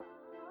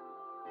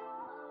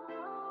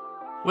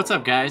What's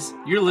up, guys?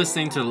 You're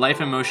listening to the Life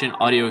in Motion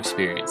audio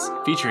experience,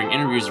 featuring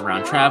interviews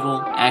around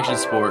travel, action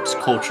sports,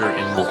 culture,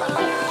 and more.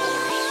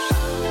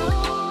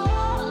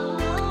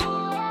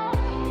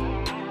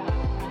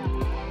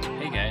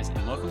 Hey guys,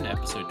 and welcome to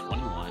episode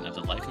 21 of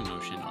the Life in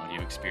Motion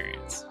audio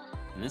experience.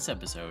 In this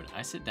episode,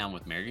 I sit down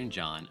with Mary and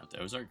John of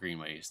the Ozark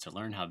Greenways to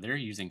learn how they're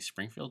using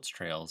Springfield's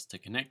trails to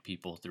connect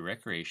people through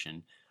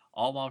recreation,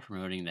 all while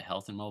promoting the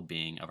health and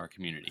well-being of our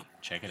community.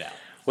 Check it out.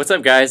 What's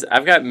up, guys?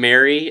 I've got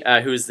Mary,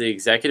 who is the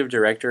executive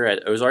director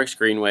at Ozarks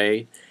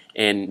Greenway,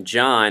 and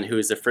John, who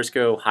is the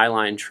Frisco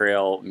Highline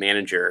Trail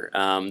manager.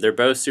 They're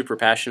both super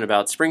passionate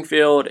about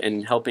Springfield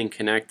and helping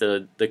connect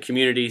the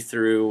community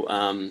through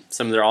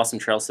some of their awesome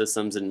trail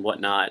systems and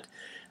whatnot.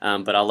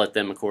 But I'll let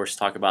them, of course,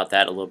 talk about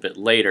that a little bit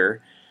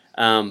later.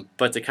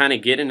 But to kind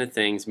of get into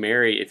things,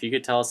 Mary, if you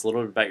could tell us a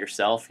little bit about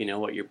yourself,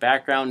 what your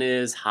background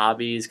is,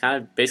 hobbies, kind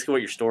of basically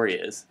what your story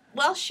is.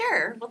 Well,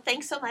 sure. Well,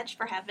 thanks so much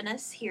for having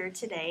us here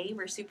today.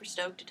 We're super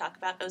stoked to talk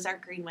about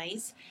Ozark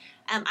Greenways.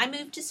 I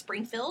moved to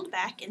Springfield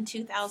back in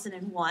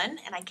 2001,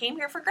 and I came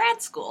here for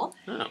grad school.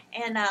 Oh.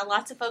 And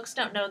lots of folks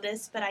don't know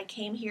this, but I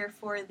came here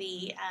for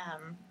the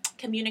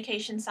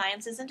Communication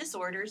Sciences and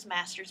Disorders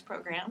Master's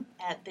Program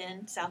at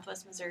then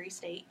Southwest Missouri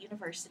State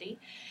University,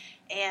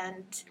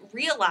 and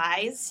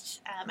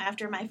realized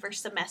after my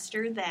first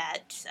semester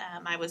that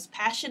I was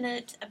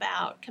passionate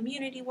about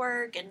community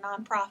work and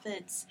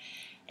nonprofits.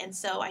 And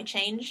so I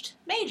changed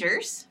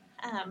majors,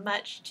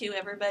 much to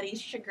everybody's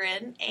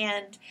chagrin,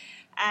 and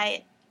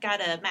I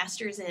got a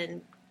master's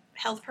in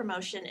health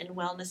promotion and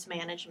wellness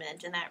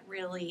management, and that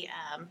really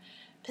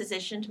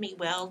positioned me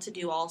well to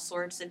do all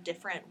sorts of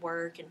different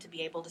work and to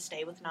be able to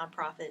stay with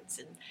nonprofits.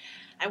 And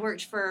I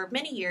worked for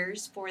many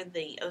years for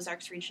the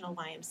Ozarks Regional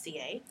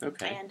YMCA.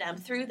 Okay. And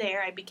through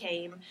there, I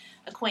became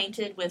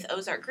acquainted with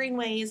Ozark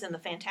Greenways and the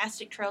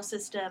fantastic trail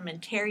system,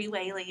 and Terry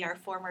Whaley, our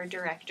former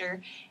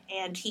director,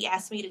 and he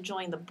asked me to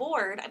join the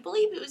board. I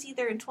believe it was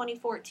either in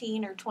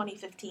 2014 or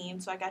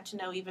 2015, so I got to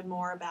know even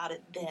more about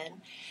it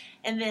then.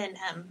 And then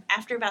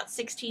after about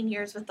 16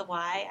 years with the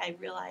Y, I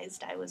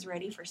realized I was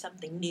ready for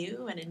something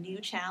new and a new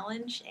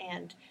challenge,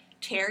 and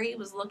Terry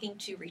was looking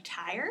to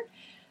retire.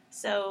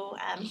 So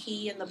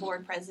he and the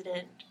board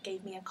president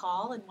gave me a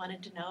call and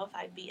wanted to know if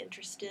I'd be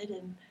interested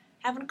in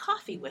having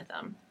coffee with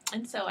them.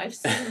 And so I've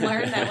soon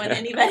learned that when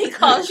anybody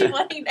calls you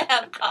wanting to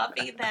have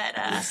coffee,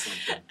 that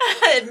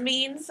it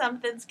means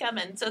something's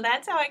coming. So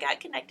that's how I got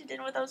connected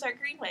in with Ozark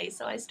Greenway.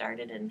 So I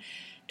started in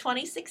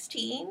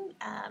 2016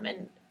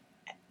 and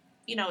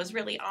was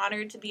really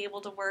honored to be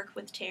able to work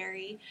with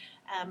Terry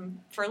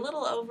for a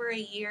little over a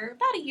year,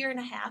 about a year and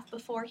a half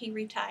before he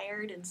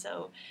retired. And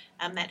so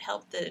that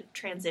helped the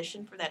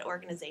transition for that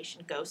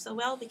organization go so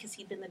well because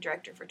he'd been the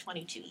director for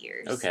 22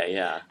 years. Okay,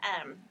 yeah.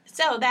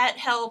 So that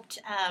helped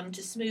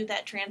to smooth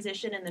that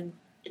transition. And then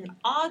in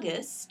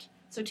August,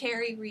 so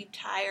Terry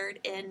retired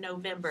in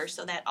November.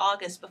 So that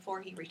August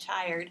before he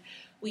retired,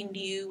 we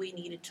knew we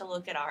needed to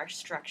look at our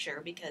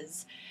structure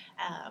because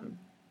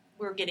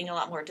we're getting a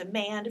lot more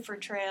demand for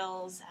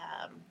trails,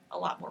 a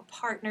lot more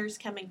partners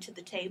coming to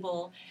the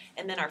table,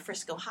 and then our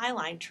Frisco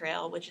Highline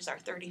Trail, which is our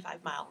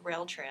 35-mile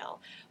rail trail,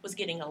 was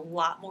getting a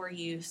lot more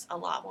use, a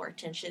lot more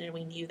attention, and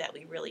we knew that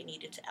we really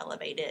needed to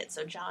elevate it.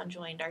 So John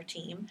joined our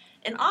team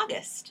in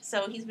August.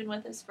 So he's been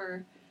with us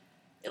for,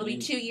 it'll be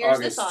 2 years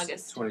this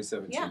August.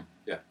 2017.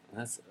 Yeah.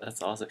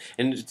 That's awesome.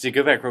 And to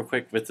go back real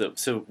quick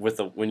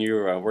when you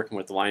were working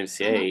with the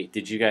YMCA,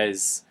 did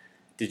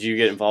you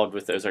get involved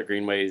with Ozark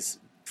Greenways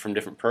from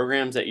different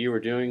programs that you were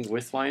doing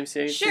with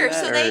YMCA? Sure.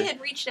 They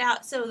had reached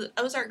out. So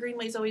Ozark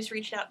Greenways always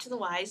reached out to the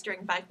Ys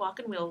during Bike, Walk,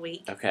 and Wheel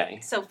Week. Okay.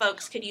 So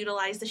folks could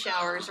utilize the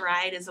showers,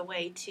 right, as a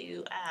way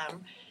to,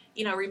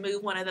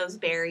 remove one of those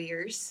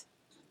barriers.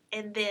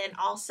 And then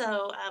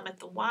also at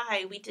the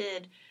Y, we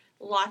did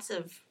lots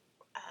of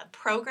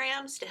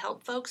programs to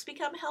help folks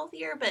become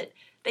healthier, but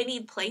they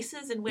need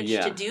places in which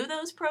to do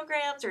those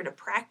programs or to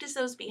practice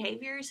those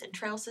behaviors, and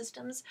trail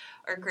systems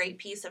are a great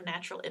piece of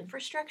natural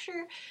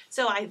infrastructure.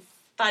 So I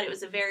thought it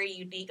was a very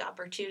unique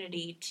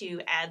opportunity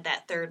to add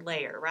that third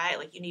layer, right?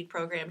 Like you need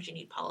programs, you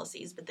need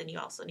policies, but then you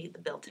also need the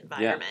built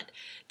environment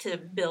to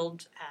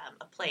build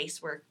a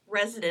place where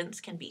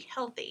residents can be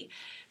healthy.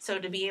 So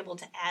to be able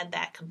to add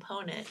that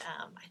component,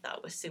 I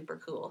thought was super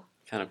cool.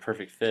 Kind of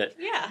perfect fit.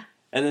 Yeah.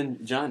 And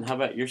then, John, how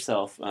about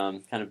yourself?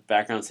 Kind of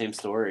background, same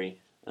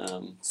story.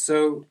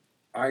 So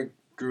I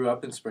grew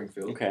up in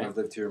Springfield. Okay. I've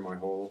lived here my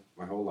whole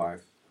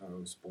life. I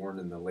was born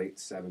in the late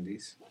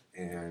 70s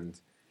and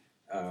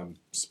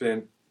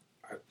spent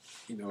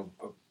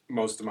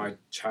most of my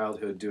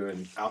childhood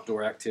doing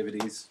outdoor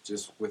activities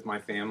just with my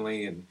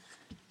family, and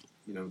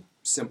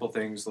simple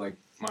things like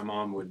my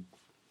mom would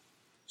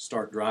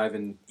start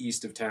driving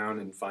east of town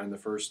and find the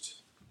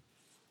first.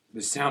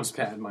 This sounds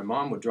bad. My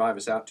mom would drive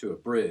us out to a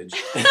bridge.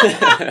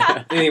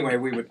 Anyway,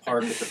 we would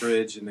park at the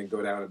bridge and then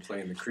go down and play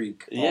in the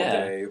creek all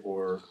day,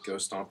 or go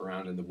stomp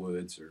around in the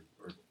woods or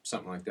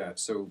something like that.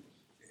 So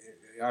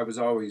I was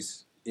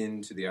always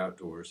into the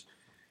outdoors.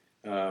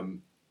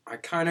 I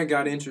kind of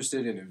got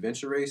interested in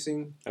adventure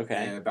racing. Okay.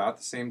 And about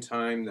the same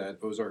time that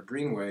Ozark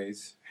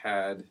Greenways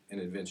had an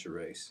adventure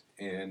race.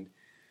 And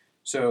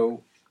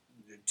so,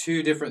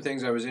 two different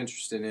things I was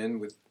interested in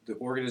with the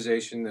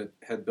organization that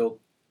had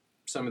built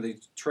some of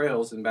these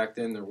trails, and back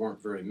then there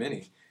weren't very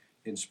many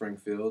in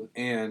Springfield,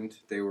 and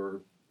they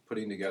were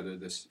putting together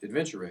this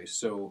adventure race.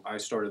 So I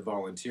started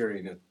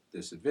volunteering at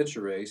this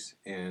adventure race,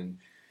 and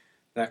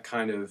that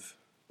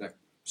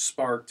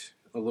sparked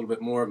a little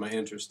bit more of my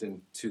interest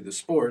into the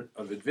sport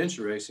of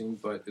adventure racing,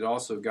 but it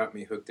also got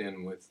me hooked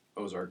in with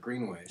Ozark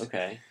Greenways.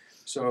 Okay.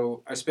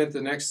 So I spent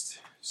the next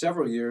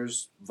several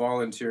years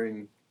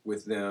volunteering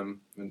with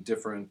them in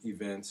different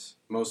events,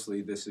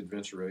 mostly this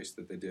adventure race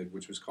that they did,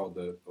 which was called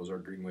the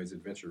Ozark Greenways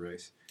Adventure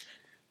Race.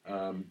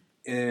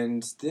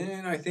 And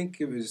then I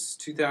think it was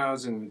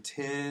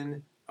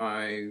 2010,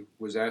 I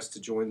was asked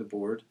to join the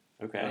board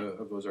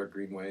of Ozark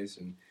Greenways.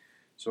 And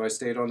so I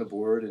stayed on the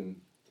board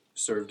and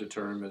served a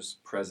term as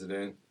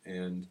president.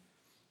 And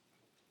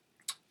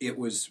it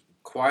was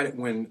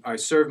when I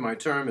served my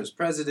term as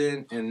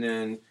president, and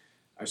then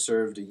I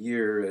served a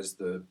year as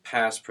the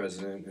past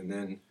president, and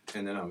then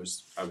I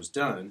was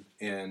done.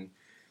 And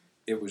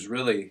it was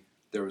really,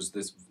 there was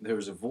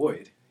a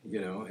void,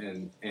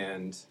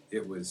 and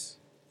it was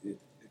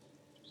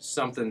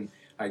something.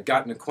 I'd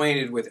gotten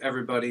acquainted with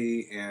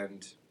everybody,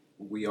 and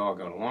we all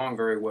got along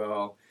very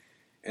well.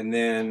 And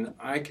then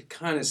I could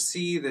kind of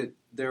see that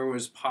there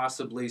was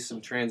possibly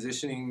some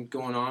transitioning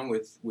going on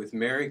with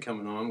Mary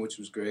coming on, which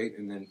was great,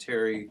 and then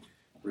Terry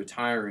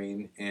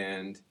retiring,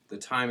 and the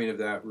timing of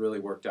that really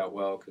worked out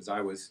well because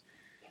I was,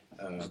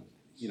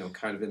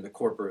 kind of in the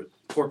corporate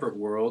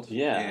world,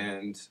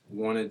 and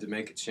wanted to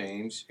make a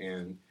change.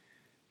 And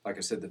like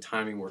I said, the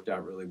timing worked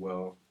out really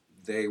well.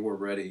 They were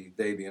ready.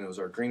 They, being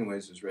Ozark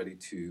Greenways, was ready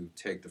to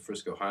take the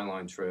Frisco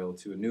Highline Trail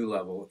to a new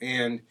level.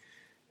 And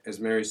as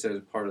Mary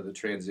said, part of the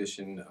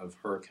transition of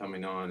her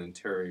coming on and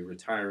Terry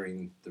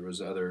retiring, there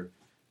was other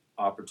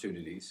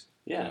opportunities.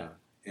 Yeah.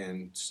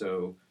 And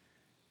so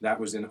that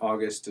was in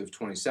August of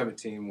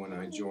 2017 when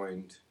I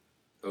joined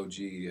OG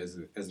as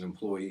an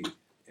employee.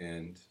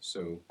 And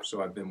so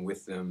I've been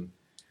with them.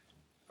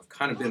 I've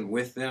kind of been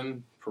with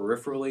them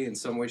peripherally in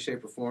some way,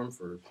 shape, or form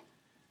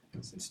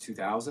since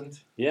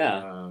 2000.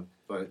 Yeah.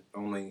 But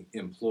only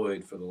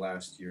employed for the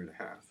last year and a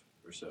half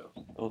or so.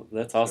 Well,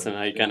 that's awesome.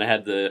 How you kind of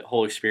had the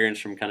whole experience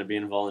from kind of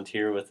being a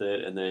volunteer with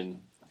it, and then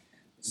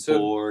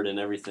board and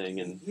everything.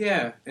 And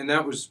yeah, and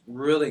that was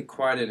really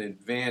quite an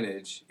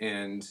advantage,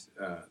 and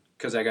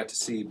because I got to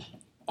see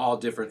all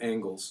different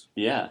angles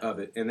of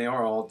it, and they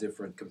are all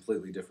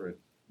completely different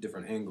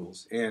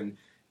angles. And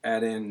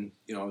add in,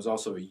 I was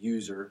also a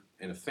user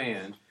and a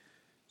fan,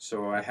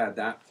 so I had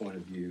that point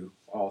of view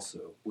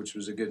also, which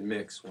was a good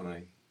mix when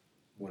I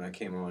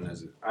came on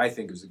I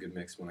think it was a good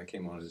mix when I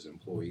came on as an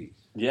employee.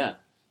 Yeah.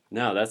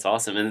 No, that's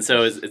awesome. And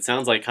so it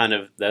sounds like kind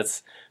of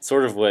that's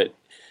sort of what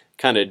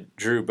kind of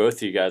drew both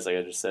of you guys, like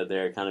I just said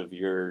there, kind of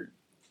you're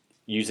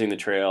using the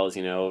trails,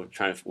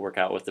 trying to work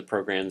out with the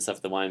program and stuff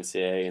at the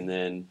YMCA, and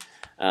then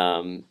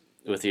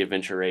with the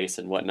adventure race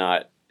and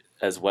whatnot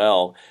as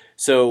well.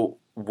 So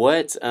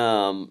what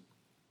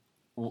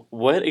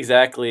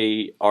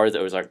exactly are the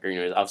Ozark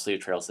Greenways? Obviously a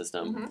trail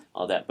system,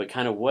 all that, but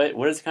kind of what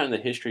is kind of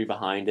the history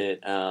behind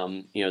it,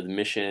 the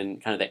mission,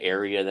 kind of the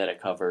area that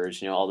it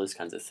covers, all those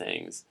kinds of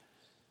things.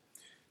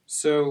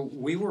 So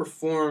we were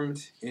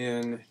formed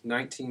in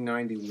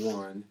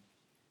 1991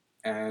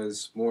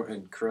 as more,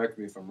 and correct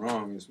me if I'm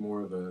wrong, as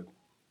more of a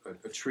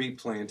tree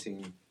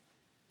planting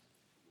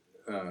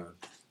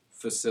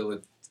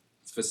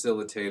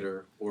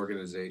facilitator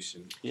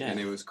organization. Yeah. And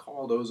it was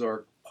called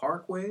Ozark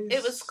Parkways?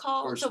 It was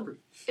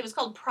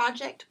called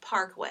Project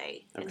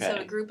Parkway. Okay. And so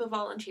a group of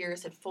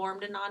volunteers had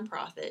formed a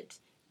nonprofit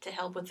to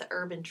help with the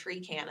urban tree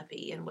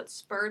canopy. And what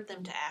spurred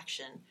them to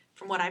action,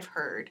 from what I've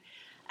heard,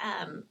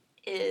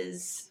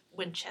 is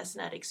when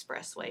Chestnut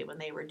Expressway, when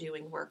they were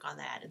doing work on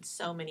that, and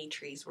so many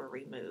trees were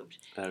removed.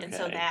 Okay. And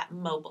so that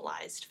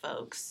mobilized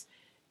folks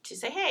to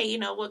say, hey,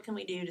 what can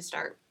we do to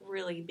start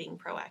really being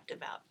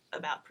proactive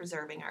about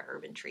preserving our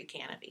urban tree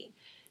canopy?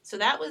 So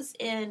that was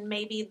in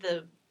maybe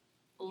the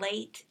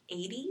late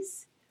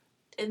 80s,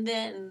 and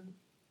then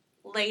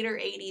later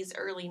 80s,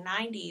 early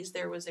 90s,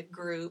 there was a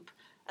group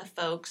of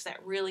folks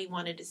that really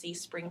wanted to see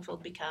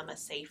Springfield become a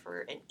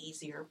safer and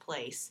easier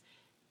place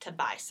to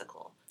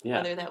bicycle,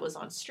 whether that was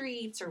on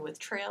streets or with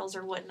trails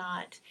or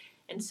whatnot.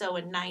 And so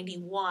in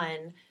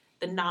 91,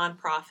 the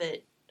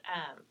nonprofit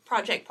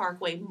Project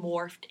Parkway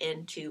morphed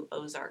into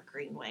Ozark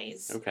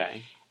Greenways.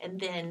 Okay. And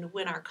then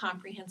when our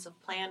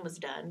comprehensive plan was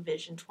done,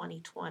 Vision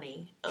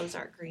 2020,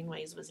 Ozark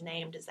Greenways was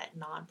named as that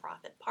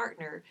nonprofit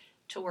partner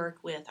to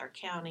work with our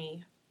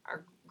county,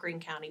 our Greene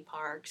County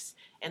Parks,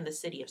 and the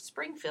city of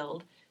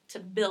Springfield to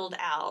build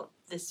out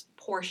this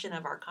portion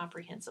of our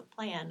comprehensive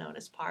plan known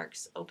as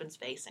Parks, Open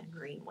Space, and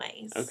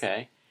Greenways.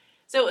 Okay.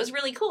 So it was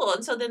really cool.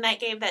 And so then that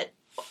gave that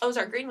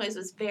Ozark Greenways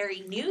was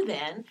very new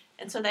then,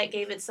 and so that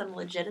gave it some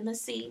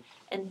legitimacy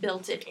and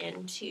built it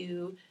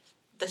into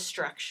the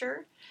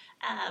structure.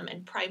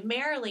 And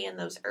primarily in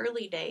those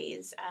early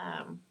days,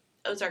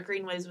 Ozark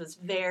Greenways was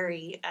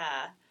very,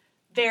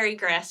 very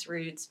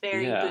grassroots,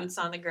 very boots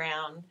on the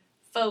ground.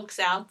 Folks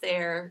out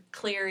there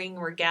clearing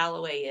where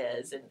Galloway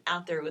is and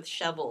out there with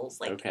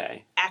shovels, like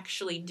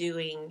actually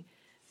doing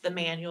the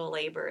manual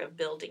labor of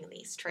building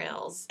these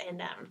trails.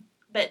 And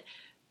but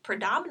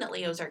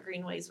predominantly Ozark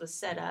Greenways was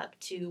set up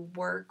to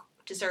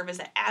serve as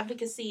an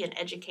advocacy and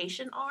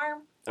education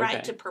arm,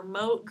 right? To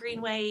promote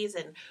greenways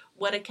and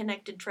what a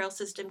connected trail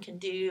system can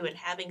do and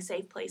having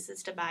safe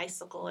places to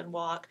bicycle and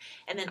walk,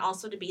 and then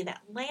also to be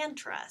that land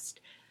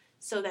trust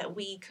so that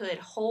we could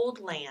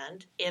hold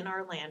land in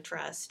our land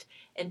trust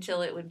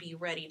until it would be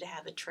ready to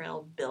have a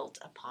trail built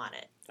upon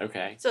it.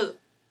 Okay. So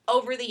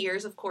over the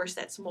years, of course,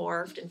 that's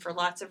morphed, and for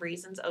lots of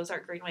reasons,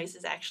 Ozark Greenways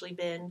has actually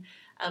been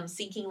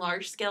seeking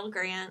large-scale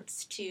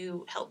grants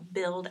to help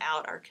build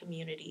out our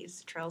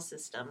community's trail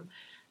system,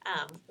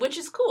 which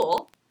is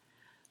cool,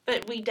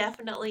 but we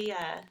definitely,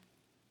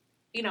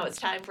 it's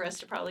time for us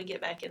to probably get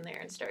back in there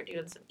and start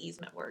doing some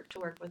easement work to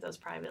work with those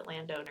private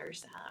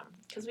landowners,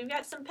 because we've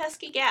got some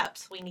pesky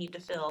gaps we need to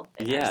fill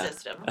in our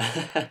system.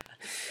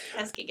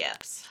 Pesky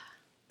gaps.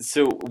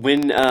 So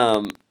when,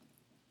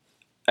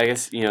 I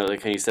guess,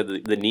 like you said,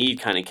 the need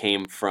kind of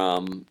came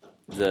from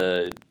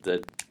the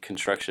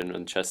construction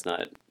on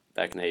Chestnut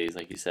back in the 80s,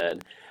 like you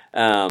said.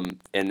 And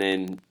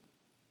then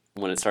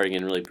when it started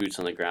getting really boots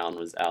on the ground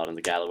was out in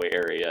the Galloway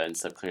area and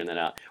stuff, clearing that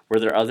out. Were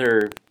there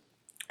other,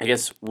 I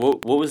guess,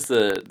 what was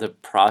the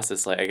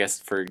process like, I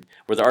guess,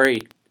 was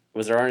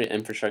there already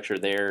infrastructure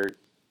there?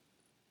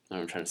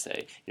 I'm trying to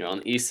say, on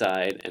the east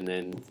side and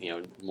then,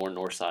 more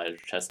north side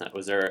of Chestnut.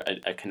 Was there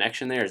a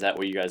connection there? Is that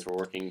where you guys were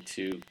working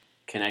to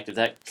connect? Is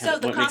that so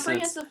the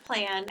comprehensive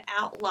plan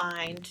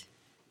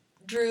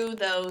drew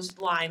those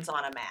lines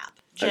on a map,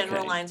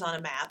 general lines on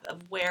a map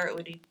of where it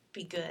would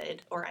be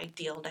good or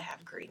ideal to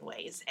have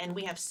greenways. And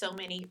we have so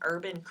many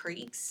urban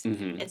creeks,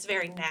 it's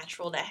very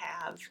natural to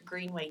have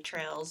greenway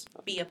trails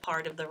be a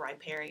part of the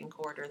riparian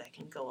corridor that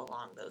can go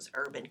along those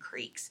urban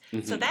creeks.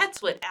 So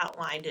that's what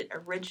outlined it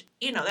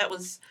that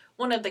was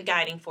one of the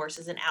guiding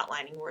forces in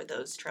outlining where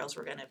those trails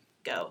were going to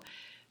go.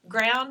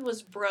 Ground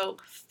was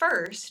broke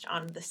first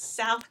on the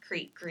South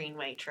Creek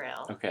Greenway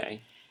Trail.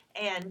 Okay.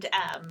 And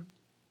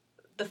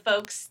the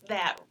folks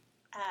that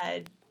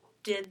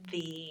did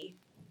the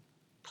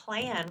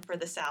plan for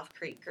the South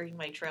Creek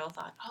Greenway Trail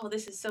thought, oh,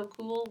 this is so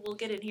cool. We'll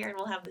get in here and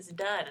we'll have this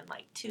done in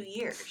like 2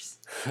 years.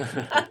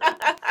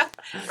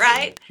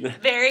 Right?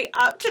 Very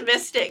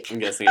optimistic. I'm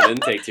guessing it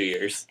didn't take 2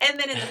 years. And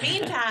then in the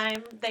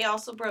meantime,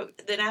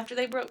 after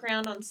they broke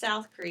ground on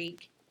South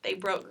Creek, they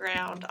broke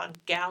ground on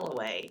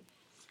Galloway.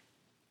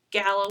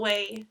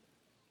 Galloway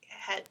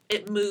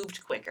it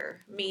moved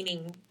quicker,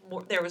 meaning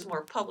there was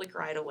more public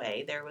right of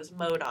way. There was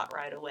MoDOT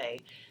right of way.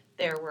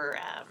 There were,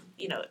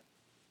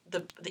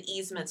 the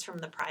easements from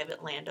the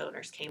private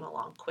landowners came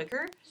along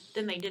quicker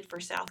than they did for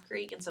South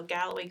Creek, and so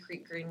Galloway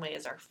Creek Greenway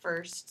is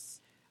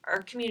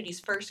our community's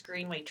first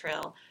greenway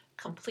trail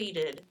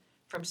completed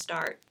from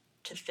start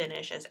to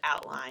finish as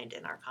outlined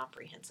in our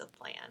comprehensive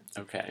plan.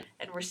 Okay.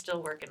 And we're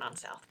still working on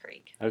South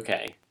Creek.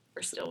 Okay.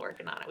 We're still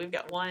working on it. We've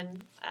got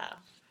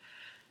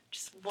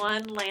just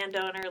one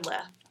landowner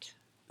left.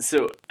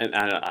 So, and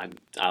I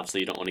obviously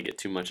you don't want to get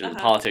too much into the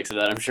politics of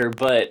that, I'm sure,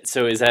 but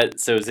so is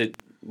it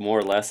more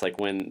or less like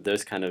when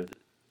those kind of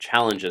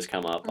challenges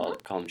come up, I'll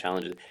call them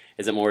challenges,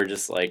 is it more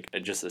just like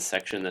just a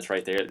section that's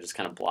right there that just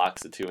kind of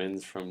blocks the two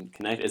ends from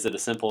connect? Is it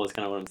as simple as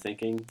kind of what I'm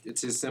thinking?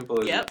 It's as simple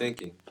as you're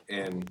thinking.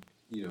 And,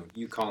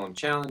 you call them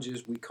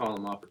challenges, we call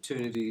them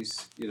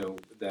opportunities,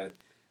 that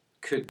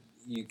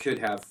you could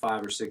have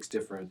 5 or 6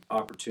 different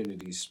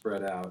opportunities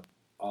spread out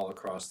all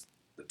across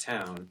the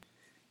town,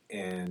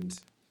 and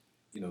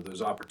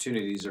those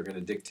opportunities are going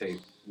to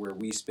dictate where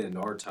we spend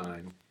our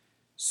time.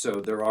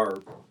 So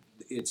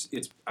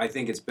I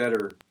think it's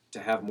better to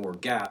have more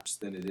gaps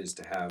than it is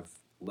to have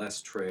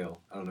less trail.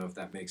 I don't know if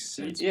that makes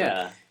sense.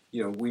 Yeah.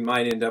 But, we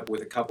might end up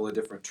with a couple of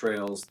different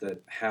trails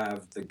that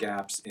have the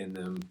gaps in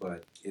them,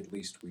 but at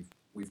least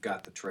we've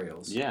got the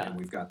trails. Yeah. And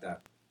we've got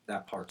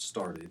that part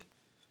started.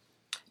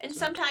 And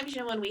sometimes,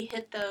 when we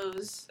hit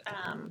those,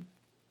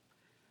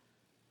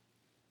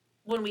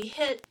 when we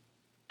hit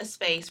a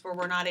space where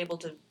we're not able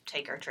to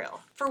take our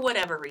trail for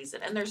whatever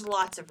reason, and there's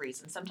lots of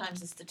reasons.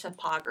 Sometimes it's the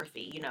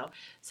topography,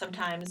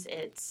 sometimes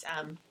it's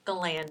the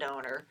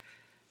landowner.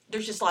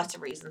 There's just lots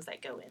of reasons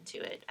that go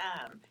into it.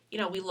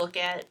 We look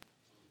at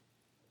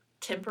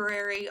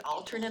temporary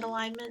alternate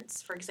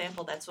alignments. For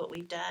example, that's what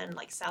we've done,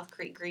 like South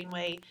Creek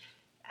Greenway,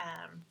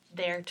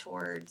 there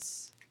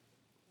towards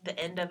the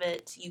end of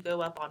it, you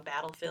go up on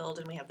Battlefield,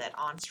 and we have that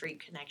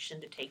on-street connection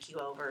to take you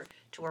over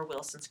to where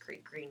Wilson's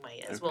Creek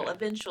Greenway is. Okay. Well,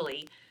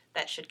 eventually,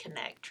 that should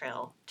connect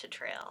trail to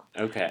trail.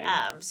 Okay.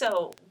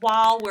 So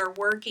while we're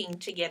working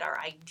to get our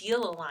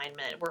ideal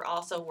alignment, we're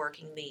also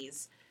working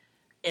these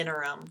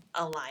interim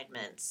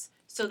alignments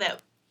so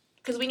that,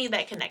 because we need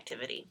that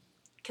connectivity.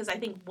 Because I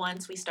think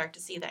once we start to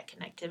see that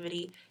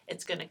connectivity,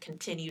 it's going to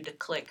continue to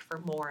click for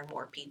more and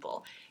more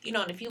people.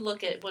 And if you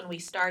look at when we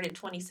started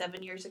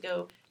 27 years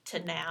ago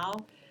to now,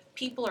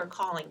 people are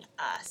calling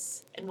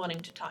us and wanting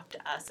to talk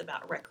to us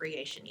about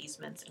recreation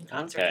easements and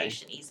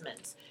conservation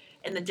easements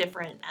and the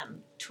different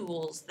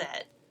tools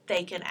that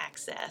they can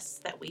access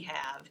that we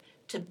have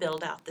to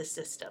build out the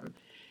system.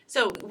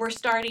 So we're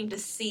starting to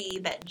see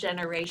that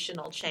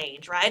generational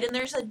change, right? And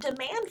there's a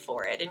demand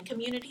for it, and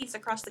communities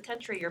across the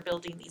country are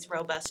building these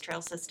robust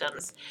trail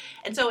systems.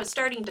 And so it's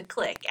starting to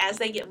click. As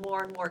they get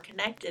more and more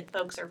connected,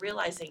 folks are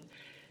realizing,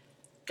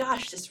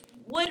 gosh, this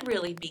would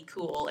really be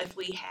cool if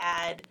we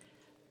had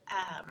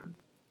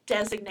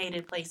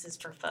designated places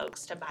for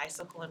folks to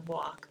bicycle and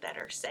walk that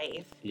are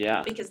safe.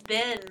 Yeah. Because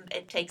then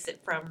it takes it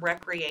from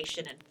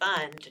recreation and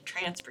fun to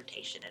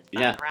transportation and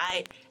fun, Yeah.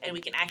 right? And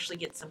we can actually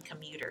get some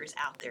commuters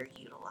out there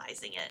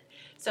utilizing it.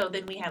 So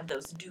then we have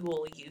those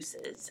dual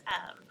uses.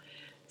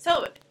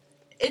 So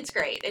it's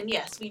great. And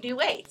yes, we do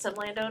wait. Some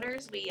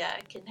landowners, we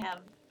can have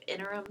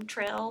interim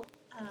trail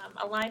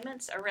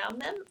alignments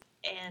around them,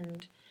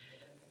 and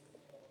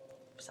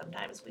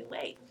sometimes we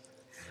wait.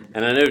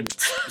 And I know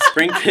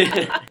Springfield,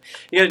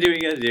 you gotta do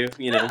what you gotta do,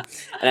 you know.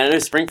 And I know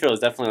Springfield is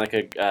definitely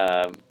like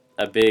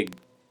a big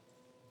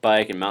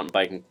bike and mountain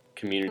biking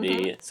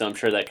community. So I'm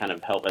sure that kind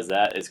of as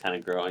that is kind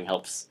of growing,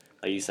 helps,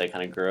 like you say,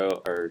 kind of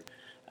grow or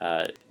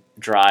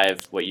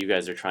drive what you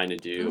guys are trying to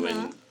do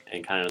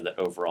and kind of the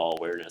overall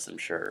awareness, I'm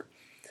sure.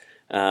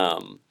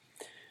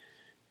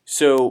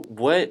 So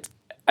what,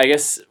 I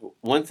guess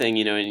one thing,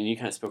 you know, and you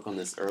kind of spoke on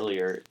this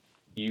earlier,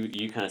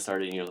 you kind of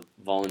started, you know,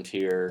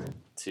 volunteer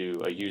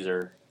to a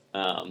user,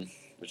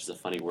 which is a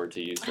funny word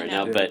to use right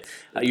now, but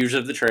a user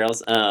of the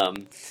trails,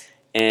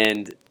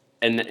 and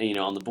you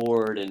know, on the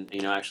board and,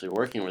 you know, actually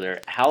working over there.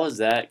 How is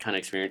that kind of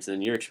experience,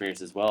 and your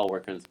experience as well,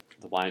 working with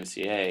the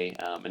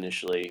YMCA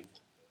initially,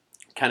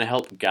 kind of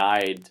help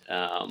guide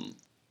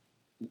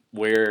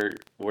where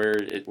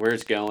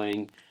it's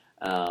going,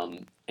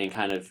 and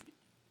kind of,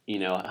 you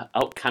know,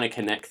 help kind of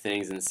connect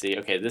things and see,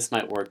 okay, this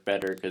might work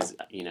better because,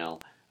 you know,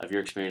 of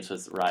your experience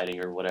with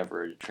riding or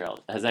whatever trail.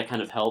 Has that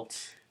kind of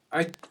helped?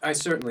 I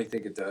certainly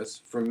think it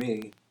does for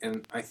me,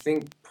 and I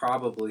think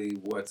probably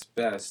what's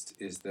best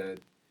is that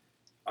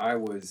I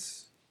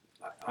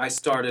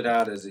started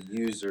out as a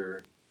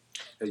user,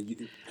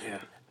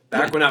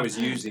 back when I was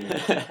using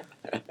it,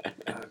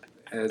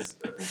 as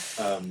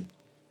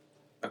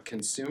a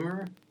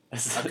consumer,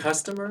 a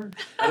customer.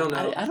 I don't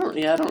know. I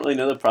don't really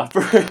know the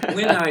proper.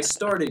 When I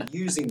started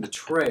using the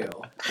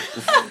trail,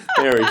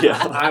 there we go.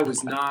 I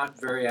was not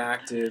very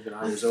active, and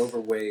I was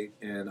overweight,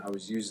 and I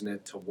was using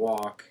it to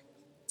walk,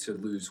 to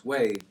lose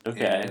weight.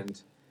 Okay.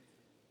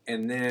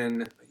 And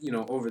then, you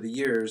know, over the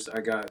years,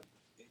 I got,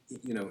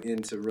 you know,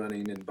 into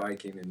running and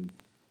biking and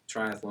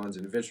triathlons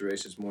and adventure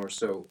races more.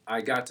 So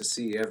I got to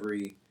see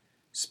every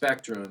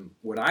spectrum,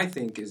 what I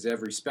think is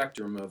every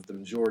spectrum of the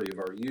majority of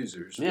our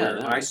users. Yeah,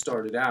 where I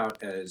started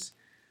out as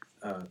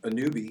a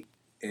newbie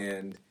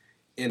and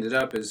ended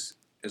up as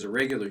a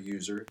regular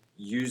user,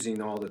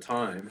 using all the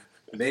time.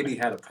 Maybe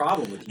had a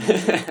problem with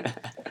using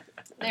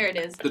There it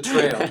is. the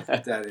trail,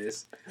 that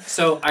is.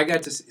 So I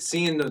got to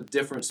seeing the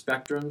different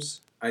spectrums,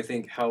 I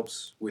think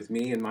helps with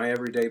me in my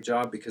everyday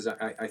job, because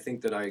I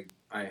think that I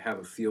have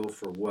a feel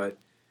for what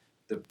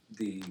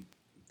the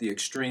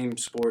extreme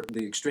sport,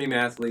 the extreme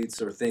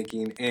athletes are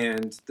thinking,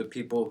 and the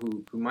people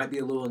who might be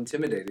a little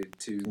intimidated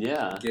to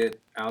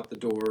get out the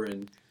door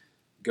and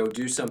go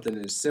do something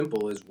as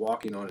simple as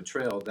walking on a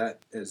trail. That,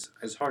 as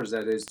hard as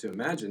that is to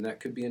imagine, that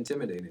could be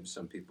intimidating to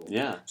some people.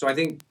 Yeah. So I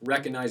think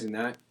recognizing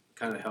that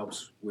kind of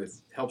helps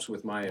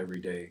with my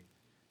everyday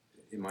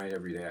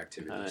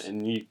activities.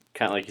 And you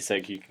kind of, like you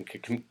said, you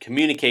can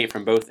communicate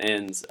from both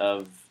ends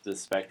of the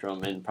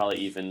spectrum, and probably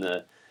even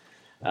the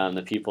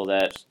people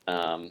that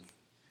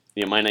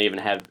you know, might not even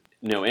have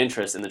no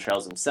interest in the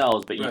trails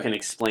themselves, but you can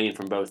explain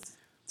from both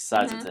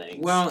sides of things.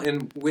 Well,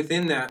 and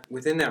within that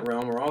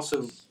realm, we're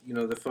also, you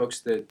know, the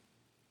folks that,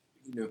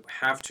 you know,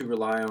 have to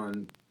rely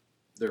on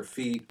their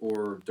feet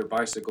or their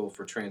bicycle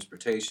for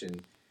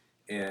transportation.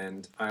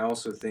 And I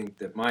also think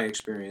that my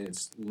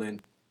experience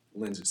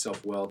lends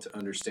itself well to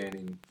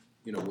understanding,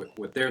 you know,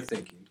 what they're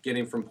thinking,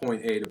 getting from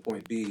point A to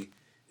point B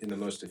in the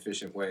most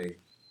efficient way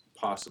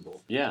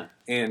possible. Yeah.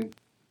 And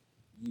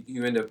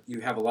you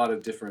have a lot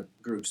of different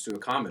groups to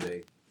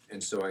accommodate,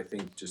 and so I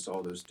think just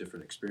all those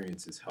different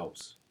experiences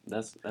helps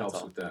That's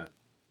awesome. With that.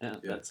 Yeah,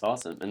 that's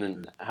awesome. And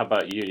then, how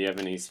about you? Do you have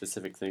any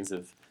specific things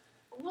of?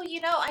 Well,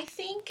 you know, I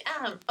think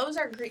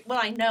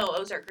I know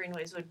Ozark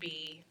Greenways would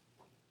be.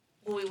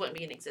 Well, we wouldn't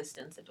be in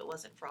existence if it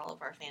wasn't for all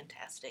of our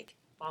fantastic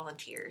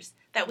volunteers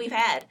that we've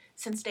had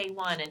since day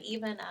one. And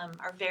even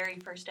our very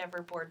first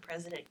ever board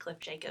president, Cliff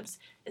Jacobs,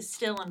 is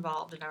still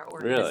involved in our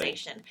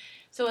organization. Really?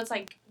 So it's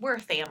like we're a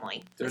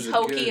family. As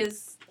hokey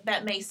as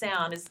that may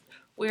sound,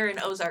 we're an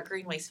Ozark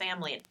Greenways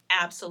family, and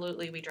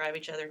absolutely we drive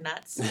each other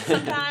nuts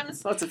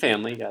sometimes. Well, it's a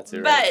family, you got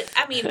to. Right? But,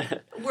 I mean,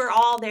 we're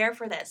all there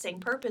for that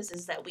same purpose,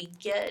 is that we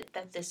get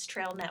that this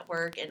trail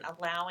network and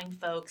allowing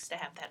folks to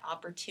have that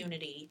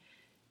opportunity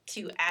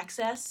to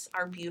access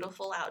our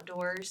beautiful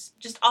outdoors,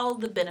 just all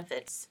of the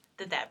benefits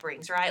that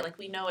brings, right? Like,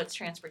 we know it's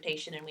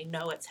transportation and we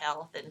know it's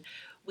health, and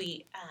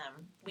we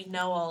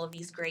know all of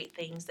these great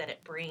things that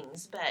it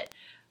brings, but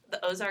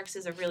the Ozarks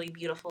is a really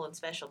beautiful and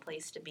special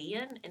place to be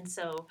in, and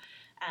so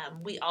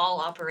we all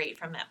operate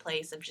from that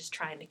place of just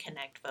trying to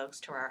connect folks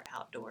to our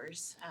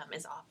outdoors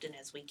as often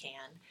as we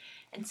can.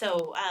 And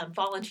so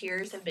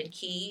volunteers have been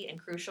key and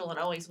crucial and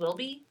always will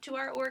be to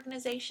our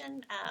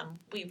organization.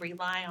 We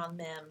rely on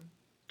them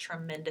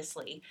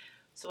tremendously.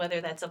 So whether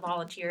that's a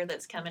volunteer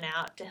that's coming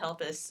out to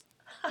help us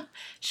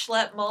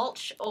schlep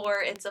mulch,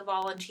 or it's a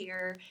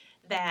volunteer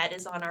that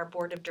is on our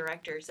board of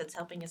directors that's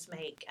helping us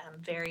make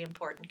very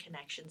important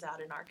connections out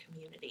in our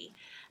community.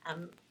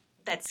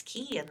 That's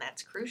key and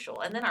that's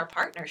crucial. And then our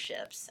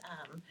partnerships.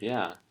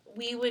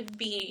 We would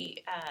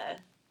be,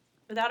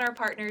 without our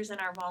partners and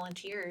our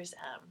volunteers,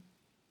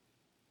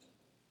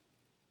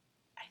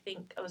 I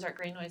think Ozark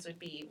Greenways would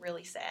be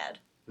really sad.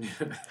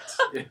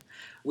 Yeah.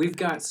 We've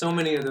got so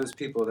many of those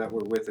people that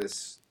were with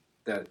us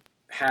that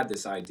had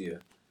this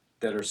idea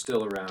that are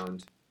still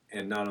around,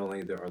 and not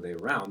only are they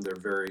around, they're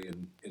very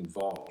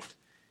involved,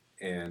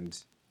 and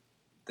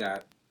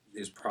that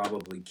is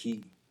probably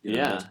key.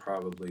 That's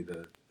probably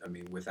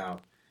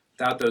without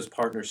those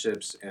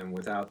partnerships and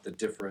without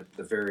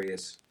the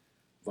various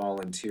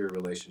volunteer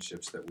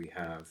relationships that we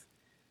have,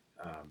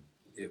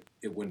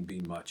 it wouldn't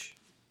be much.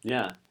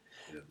 Yeah.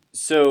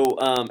 So,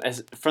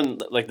 as from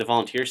like the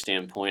volunteer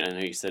standpoint, I know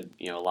you said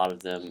a lot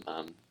of them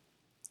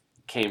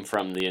came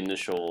from the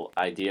initial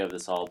idea of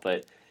this all,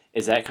 but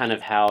is that kind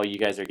of how you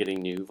guys are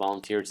getting new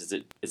volunteers?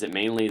 Is it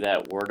mainly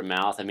that word of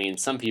mouth? I mean,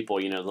 some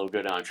people they'll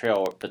go down a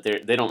trail, but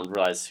they don't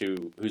realize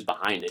who's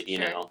behind it.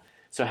 Sure.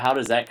 So how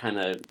does that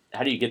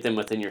how do you get them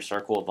within your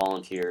circle of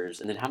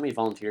volunteers, and then how many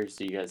volunteers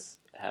do you guys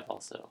have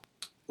also?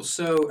 Well,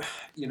 so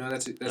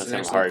that's an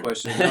excellent hard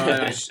question.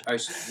 No,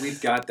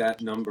 we've got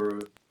that number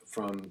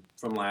from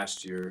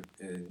last year,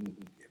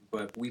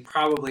 but we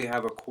probably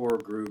have a core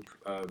group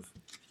of,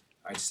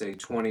 I'd say,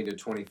 20 to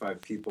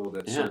 25 people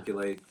that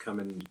circulate,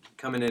 coming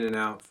in and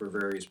out for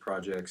various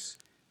projects,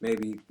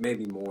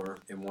 maybe more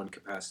in one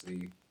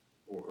capacity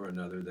or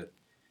another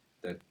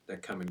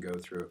that come and go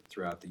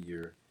throughout the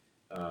year.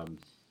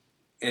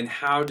 And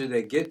how do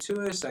they get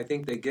to us? I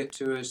think they get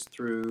to us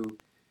through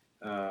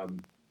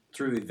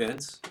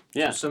events.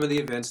 Yeah. So some of the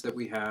events that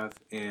we have,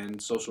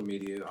 and social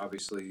media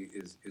obviously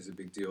is a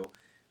big deal.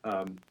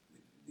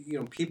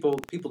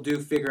 People do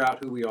figure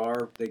out who we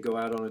are. They go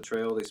out on a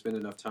trail, they spend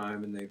enough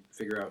time, and they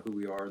figure out who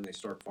we are, and they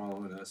start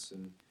following us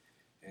and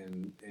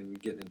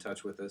getting in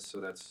touch with us. So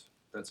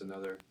that's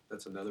another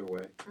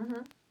way.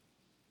 Mm-hmm.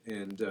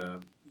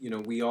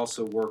 And we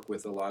also work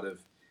with a lot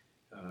of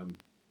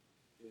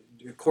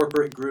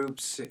corporate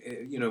groups,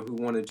 who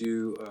want to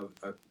do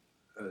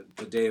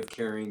a day of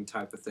caring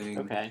type of thing.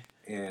 Okay.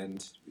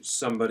 And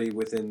somebody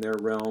within their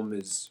realm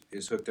is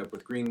hooked up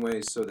with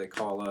Greenways, so they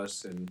call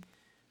us, and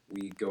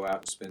we go out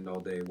and spend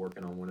all day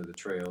working on one of the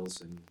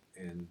trails,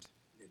 and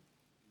it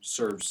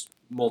serves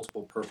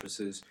multiple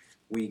purposes.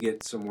 We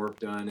get some work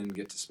done and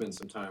get to spend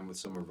some time with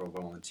some of our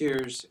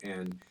volunteers,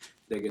 and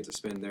they get to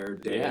spend their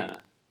day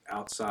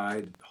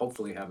outside,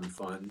 hopefully having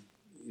fun,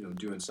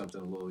 doing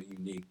something a little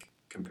unique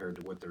compared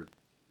to what their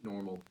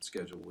normal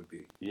schedule would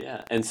be.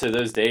 Yeah, and so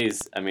those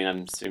days, I mean,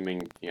 I'm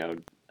assuming,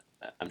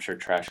 I'm sure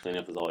trash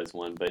cleanup is always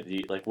one, but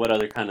what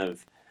other kind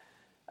of,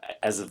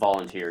 as a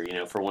volunteer,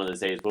 for one of those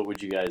days, what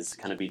would you guys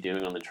kind of be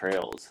doing on the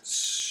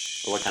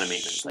trails? Or what kind of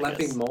maintenance,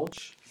 Schlepping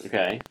mulch.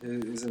 Okay.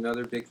 Is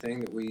another big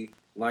thing that we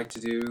like to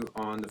do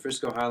on the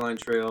Frisco Highline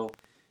Trail.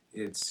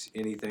 It's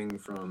anything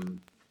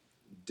from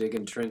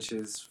digging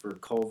trenches for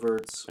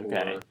culverts,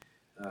 or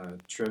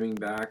trimming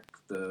back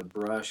the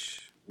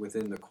brush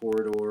within the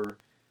corridor,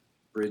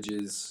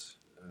 bridges,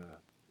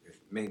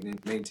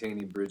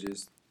 maintaining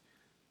bridges.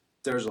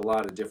 There's a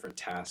lot of different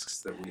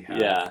tasks that we have.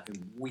 Yeah.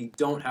 And we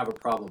don't have a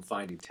problem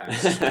finding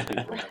tasks for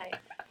people. Right.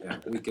 Yeah,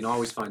 we can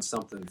always find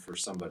something for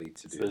somebody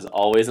to do. So there's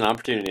always an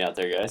opportunity out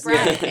there, guys.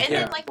 Right. And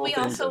then we both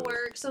also ends of it.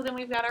 work, so then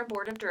we've got our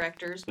board of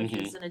directors, which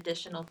Mhm. is an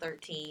additional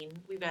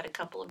 13. We've got a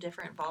couple of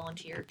different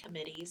volunteer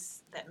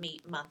committees that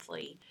meet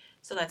monthly.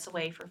 So that's a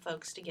way for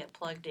folks to get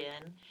plugged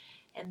in.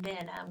 And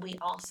then we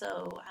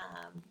also,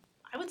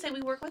 I would say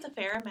we work with a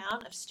fair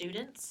amount of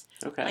students,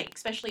 Okay. like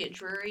especially at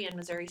Drury and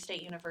Missouri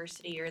State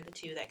University are the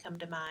two that come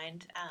to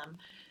mind.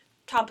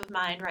 Top of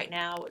mind right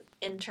now,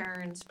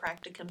 interns,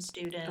 practicum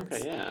students.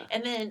 Okay, yeah.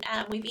 And then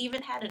we've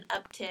even had an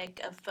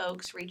uptick of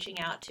folks reaching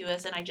out to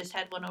us, and I just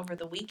had one over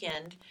the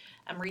weekend.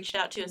 Reached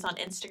out to us on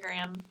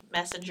Instagram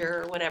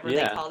Messenger or whatever they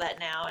Yeah. call that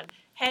now. And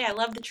hey, I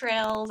love the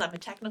trails. I'm a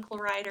technical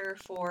writer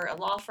for a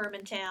law firm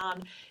in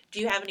town. Do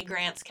you have any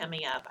grants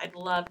coming up? I'd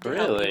love to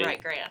help Really? you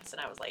write grants. And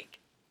I was like,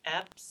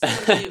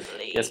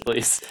 absolutely. Yes,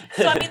 please.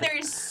 So, I mean,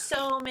 there's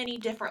so many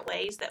different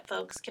ways that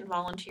folks can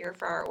volunteer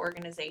for our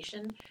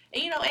organization.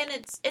 And, and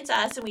it's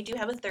us, and we do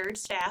have a third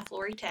staff,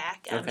 Lori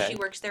Tack. Okay. She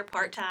works there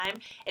part-time,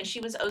 and she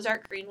was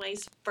Ozark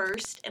Greenway's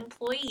first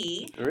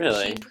employee.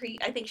 Really?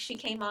 I think she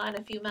came on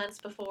a few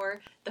months before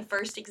the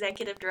first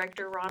executive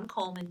director, Ron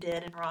Coleman,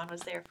 did, and Ron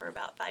was there for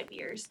about 5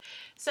 years.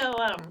 So,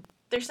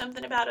 there's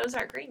something about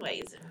Ozark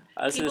Greenways, and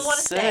I was people going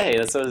want to to say, stay.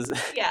 that's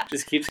what Yeah.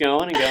 just keeps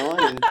going and going,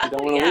 and you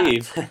don't want to Yeah.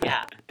 leave.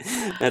 Yeah.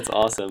 That's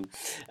awesome.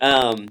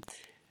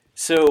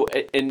 So,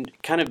 and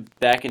kind of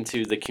back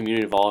into the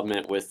community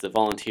involvement with the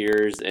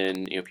volunteers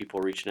and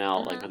people reaching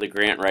out, like Mhm. with the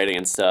grant writing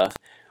and stuff.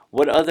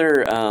 What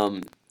other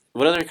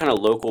kind of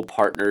local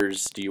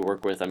partners do you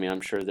work with? I mean,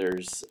 I'm sure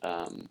there's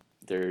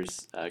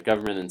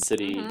government and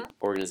city Mhm.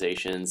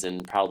 organizations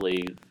and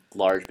probably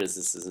large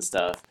businesses and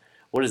stuff.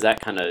 What does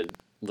that kind of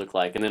look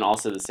like? And then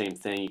also the same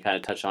thing you kind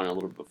of touched on a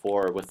little bit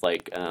before with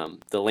like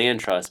the land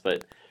trust,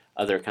 but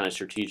other kind of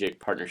strategic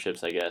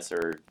partnerships, I guess,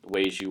 or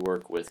ways you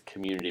work with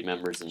community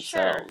members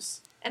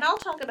themselves. And I'll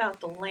talk about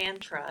the land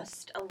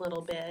trust a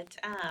little bit.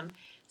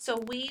 So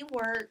we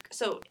work.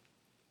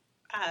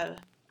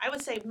 I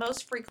would say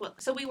most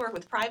frequent. So we work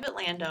with private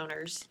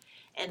landowners,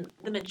 and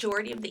the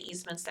majority of the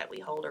easements that we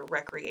hold are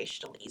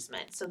recreational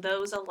easements. So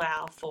those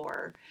allow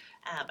for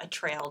a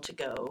trail to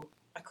go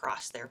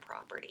across their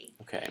property.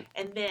 Okay.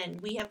 And then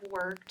we have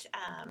worked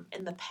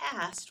in the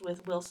past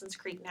with Wilson's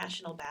Creek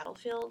National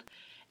Battlefield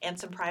and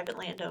some private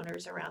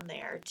landowners around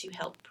there to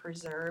help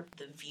preserve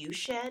the view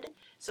shed.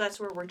 So that's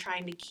where we're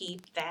trying to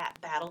keep that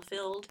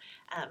battlefield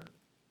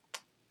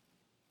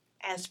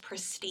as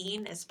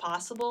pristine as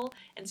possible.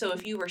 And so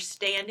if you were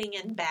standing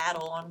in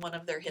battle on one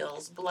of their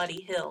hills,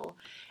 Bloody Hill,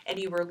 and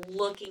you were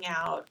looking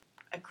out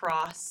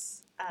across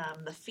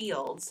the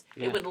fields,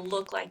 Yeah. it would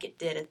look like it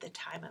did at the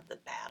time of the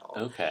battle.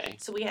 Okay.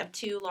 So we have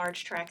 2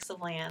 large tracts of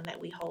land that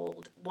we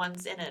hold.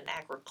 One's in an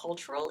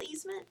agricultural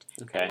easement,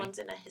 Okay. and one's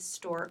in a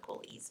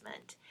historical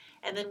easement.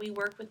 And then we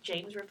work with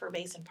James River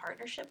Basin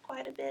Partnership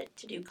quite a bit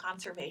to do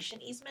conservation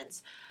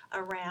easements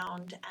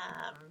around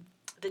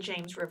the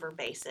James River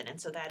Basin. And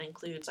so that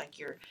includes like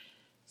your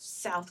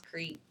South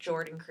Creek,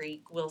 Jordan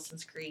Creek,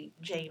 Wilson's Creek,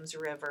 James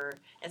River.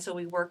 And so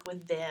we work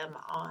with them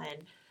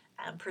on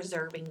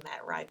preserving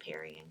that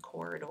riparian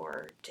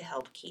corridor to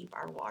help keep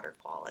our water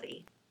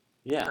quality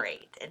Yeah.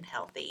 great and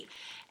healthy.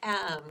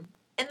 And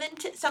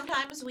then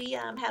sometimes we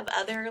have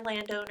other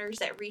landowners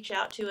that reach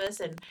out to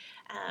us and,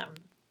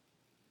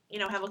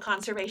 have a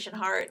conservation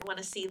heart and want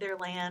to see their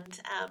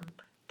land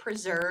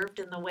preserved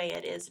in the way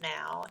it is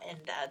now. And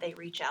they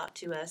reach out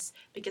to us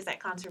because that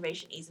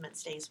conservation easement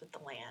stays with the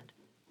land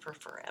for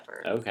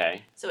forever.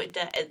 Okay. So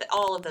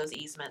all of those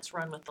easements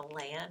run with the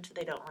land.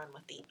 They don't run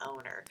with the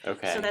owner.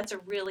 Okay. So that's a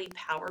really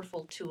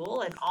powerful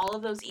tool. And all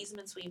of those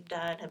easements we've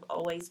done have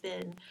always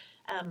been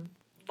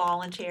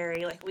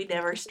voluntary. Like we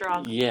never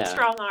strong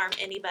arm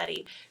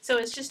anybody. So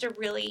it's just a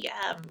really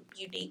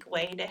unique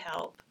way to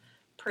help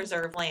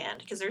preserve land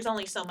because there's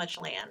only so much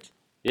land.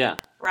 Yeah.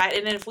 Right.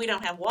 And then if we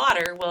don't have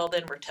water, well,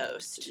 then we're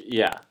toast.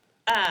 Yeah.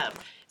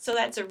 So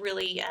that's a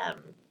really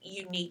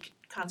unique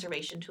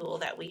conservation tool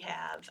that we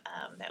have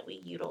that we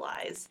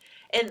utilize.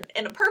 And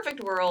in a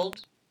perfect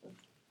world,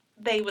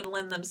 they would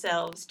lend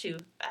themselves to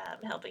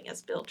helping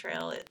us build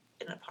trail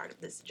in a part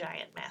of this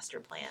giant master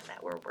plan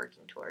that we're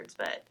working towards.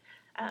 But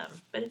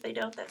if they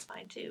don't, that's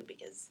fine too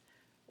because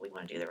we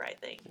want to do the right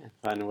thing. Yeah,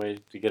 find a way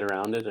to get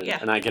around it,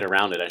 Yeah. or not get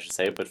around it, I should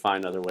say, but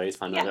find other ways,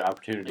 find Yeah. other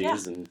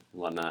opportunities and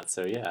whatnot.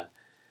 So yeah.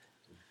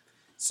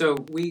 So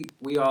we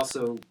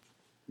also,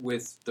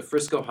 with the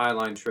Frisco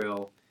Highline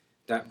Trail,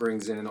 that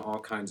brings in all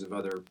kinds of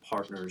other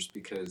partners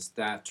because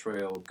that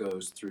trail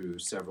goes through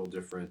several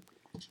different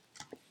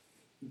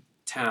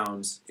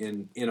towns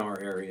in our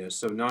area.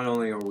 So not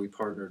only are we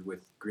partnered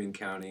with Greene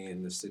County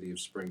and the city of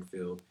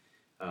Springfield,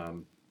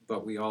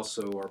 but we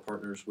also are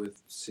partners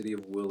with city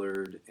of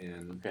Willard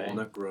and Okay.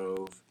 Walnut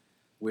Grove,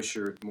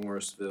 Wishart,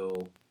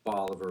 Morrisville,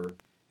 Bolivar,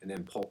 and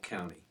then Polk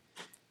County.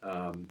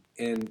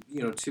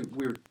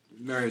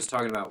 Mary was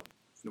talking about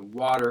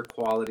water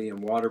quality and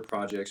water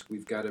projects.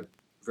 We've got a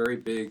very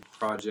big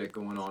project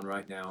going on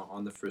right now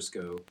on the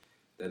Frisco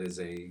that is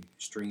a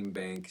stream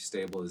bank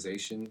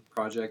stabilization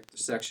project, a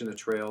section of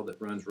trail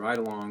that runs right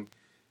along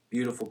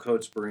beautiful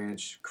Coates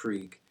Branch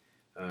Creek.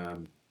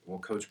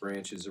 Coates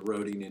Branch is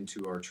eroding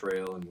into our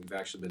trail, and we've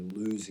actually been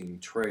losing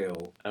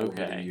trail over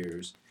the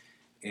years.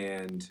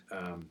 And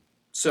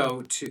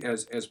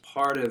as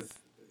part of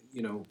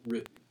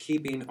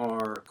keeping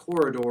our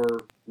corridor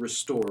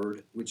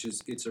restored, which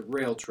is it's a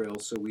rail trail,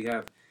 so we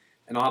have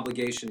an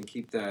obligation to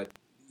keep that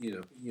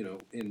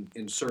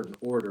in certain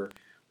order.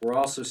 We're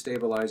also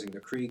stabilizing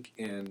the creek,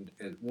 and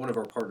one of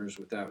our partners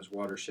with that was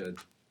Watershed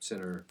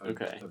Center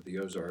of the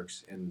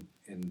Ozarks, and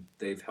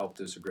they've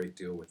helped us a great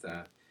deal with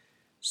that.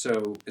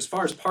 So as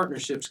far as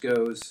partnerships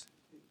goes,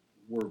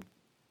 we're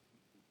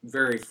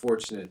very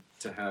fortunate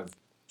to have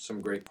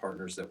some great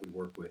partners that we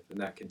work with, and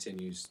that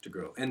continues to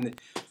grow. And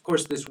of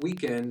course, this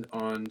weekend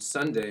on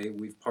Sunday,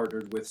 we've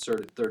partnered with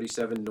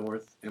 37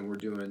 North, and we're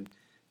doing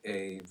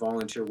a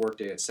volunteer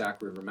workday at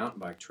Sac River Mountain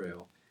Bike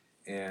Trail.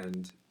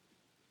 And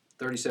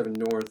 37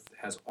 North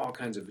has all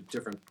kinds of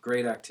different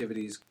great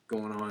activities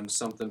going on,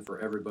 something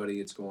for everybody.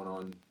 It's going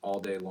on all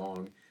day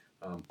long.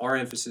 Our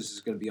emphasis is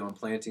going to be on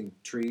planting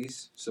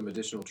trees, some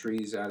additional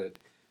trees out at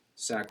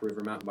Sac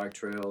River Mountain Bike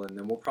Trail, and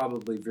then we'll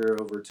probably veer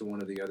over to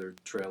one of the other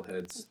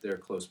trailheads there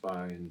close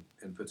by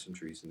and put some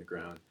trees in the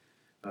ground.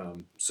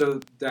 So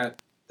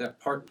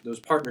those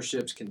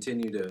partnerships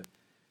continue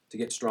to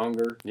get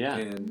stronger Yeah.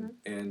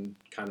 and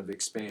kind of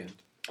expand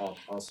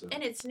also.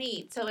 And it's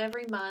neat. So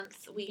every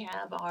month we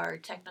have our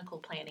technical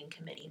planning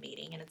committee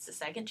meeting, and it's the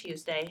second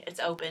Tuesday. It's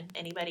open.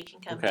 Anybody can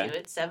come Okay. to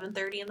it.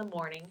 7:30 in the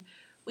morning.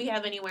 We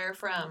have anywhere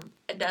from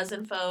a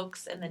dozen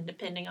folks, and then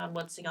depending on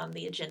what's on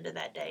the agenda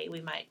that day,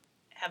 we might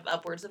have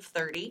upwards of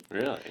 30.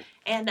 Really?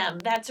 And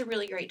that's a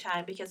really great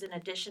time because in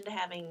addition to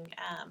having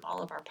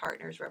all of our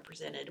partners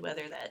represented,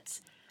 whether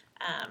that's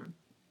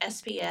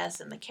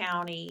SPS and the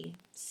county,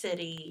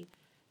 city,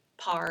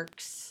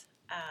 parks,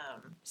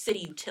 city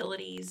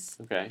utilities,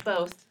 Okay.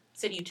 both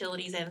city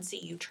utilities and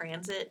CU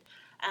Transit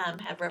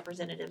have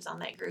representatives on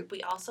that group.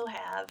 We also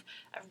have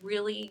a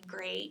really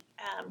great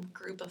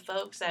group of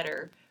folks that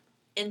are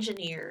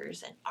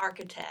engineers and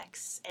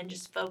architects and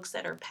just folks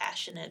that are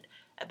passionate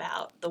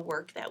about the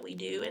work that we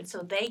do. And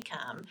so they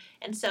come.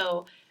 And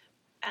so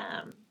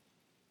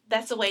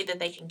that's a way that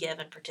they can give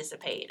and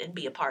participate and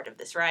be a part of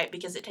this, right?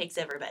 Because it takes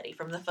everybody,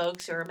 from the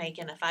folks who are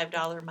making a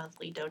 $5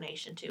 monthly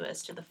donation to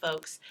us to the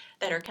folks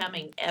that are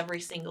coming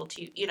every single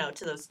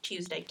to those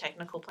Tuesday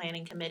technical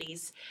planning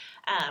committees.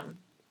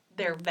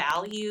 Their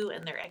value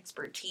and their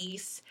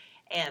expertise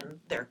and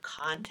their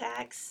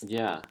contacts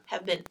Yeah.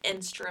 have been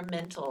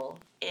instrumental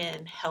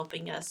in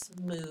helping us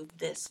move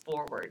this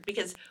forward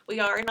because we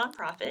are a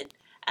nonprofit.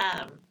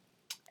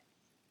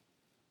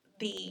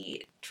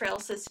 The trail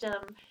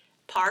system,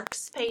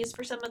 Parks pays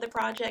for some of the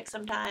projects,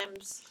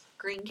 sometimes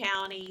Greene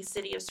County,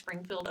 City of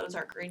Springfield,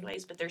 Ozark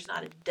Greenways, but there's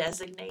not a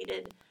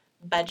designated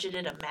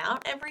budgeted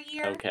amount every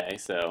year Okay.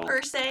 So.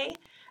 per se.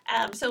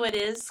 So it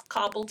is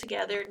cobbled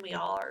together, and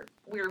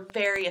we're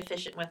very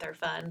efficient with our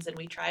funds, and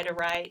we try to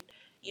write,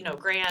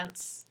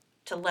 grants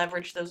to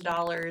leverage those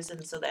dollars,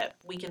 and so that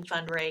we can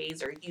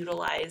fundraise or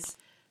utilize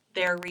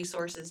their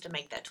resources to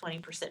make that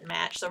 20%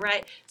 match. So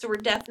we're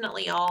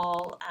definitely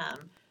all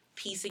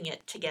piecing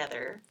it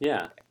together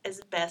Yeah.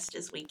 as best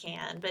as we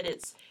can. But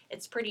it's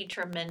pretty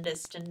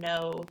tremendous to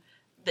know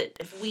that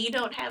if we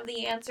don't have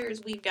the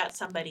answers, we've got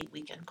somebody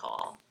we can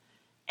call.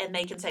 And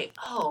they can say,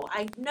 oh,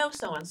 I know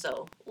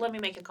so-and-so. Let me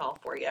make a call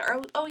for you.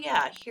 Or, oh,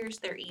 yeah, here's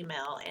their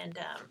email. And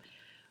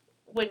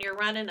when you're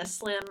running a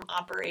slim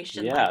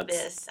operation like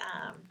this,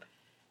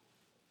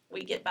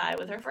 we get by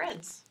with our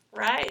friends,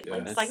 right? Yeah.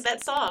 It's like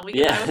that song. We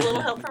get by with a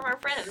little help from our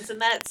friends.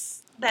 And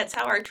that's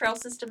how our trail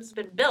system's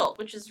been built,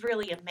 which is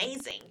really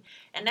amazing.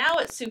 And now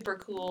it's super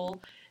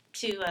cool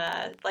to,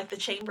 like the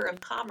Chamber of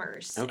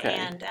Commerce. Okay.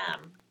 And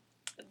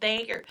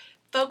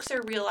folks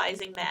are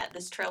realizing that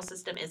this trail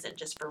system isn't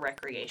just for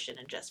recreation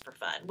and just for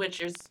fun,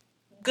 which is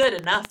good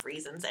enough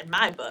reasons in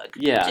my book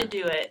to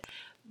do it.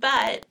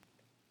 But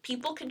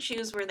people can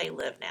choose where they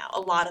live now. A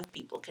lot of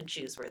people can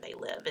choose where they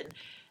live. And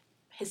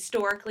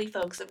historically,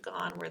 folks have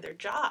gone where their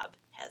job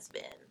has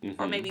been,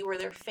 or maybe where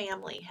their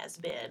family has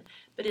been.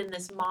 But in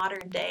this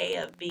modern day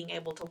of being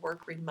able to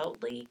work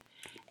remotely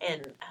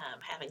and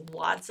having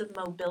lots of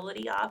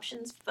mobility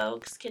options,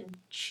 folks can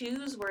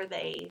choose where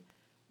they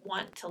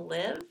want to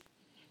live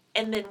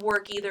and then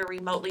work either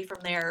remotely from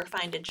there or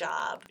find a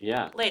job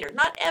later.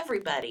 Not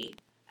everybody,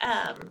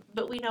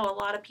 but we know a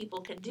lot of people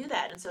can do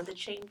that. And so the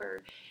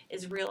Chamber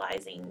is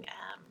realizing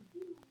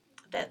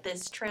that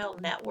this trail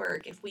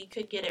network, if we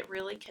could get it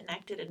really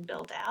connected and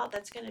built out,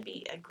 that's going to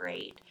be a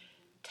great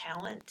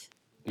talent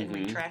and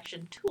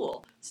attraction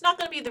tool. It's not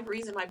going to be the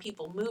reason why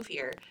people move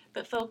here,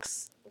 but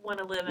folks want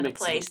to live in a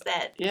place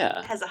that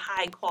has a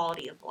high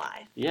quality of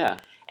life. Yeah.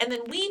 And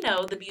then we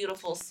know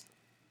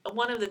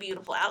one of the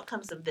beautiful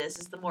outcomes of this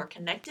is the more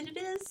connected it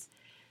is,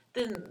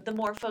 then the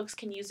more folks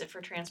can use it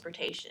for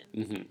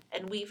transportation.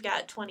 And we've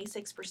got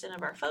 26%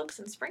 of our folks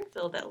in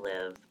Springfield that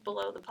live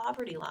below the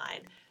poverty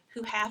line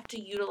who have to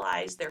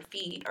utilize their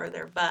feet or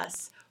their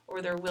bus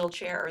or their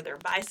wheelchair or their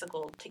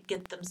bicycle to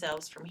get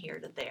themselves from here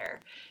to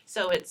there.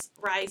 So it's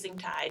rising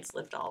tides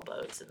lift all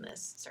boats in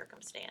this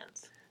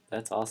circumstance.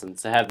 That's awesome.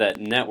 To have that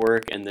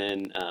network and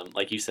then,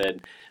 like you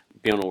said,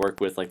 be able to work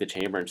with like the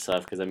Chamber and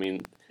stuff, because I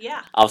mean,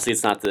 obviously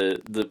it's not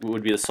the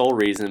would be the sole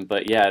reason,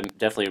 but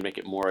definitely would make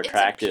it more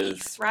attractive.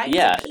 It's a piece, right?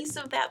 Yeah, it's a piece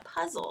of that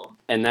puzzle.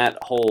 And that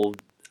whole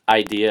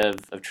idea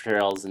of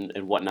trails and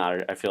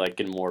whatnot, I feel like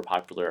getting more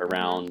popular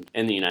around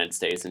in the United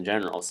States in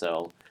general.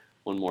 So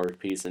one more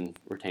piece and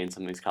retain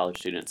some of these college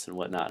students and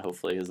whatnot,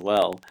 hopefully as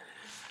well.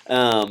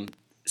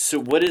 So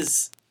what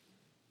is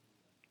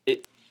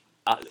it?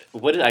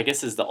 What I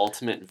guess is the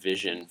ultimate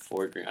vision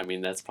for Green? I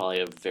mean, that's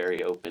probably a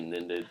very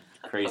open-ended,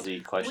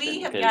 crazy question.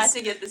 We have got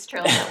to get this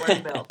trail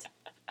network built.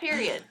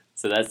 Period.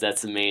 So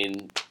that's the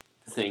main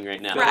thing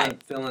right now.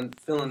 Right. Fill in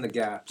the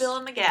gaps. Fill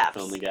in the gaps.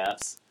 Fill in the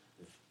gaps.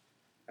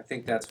 I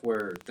think that's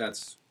going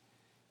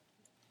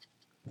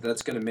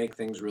to make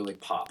things really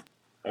pop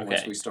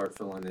once we start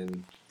filling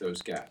in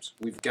those gaps.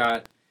 We've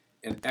got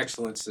an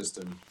excellent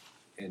system,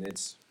 and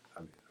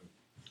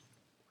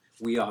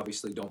we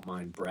obviously don't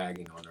mind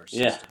bragging on our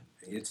system.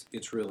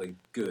 It's really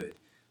good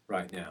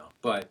right now.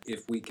 But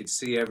if we could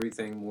see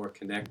everything more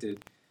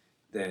connected,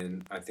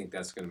 then I think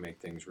that's going to make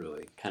things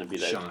really kind of be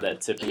shine. that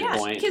tipping Yeah,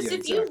 point. because Yeah,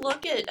 if you exactly.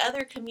 look at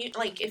other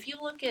if you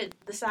look at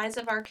the size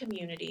of our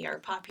community, our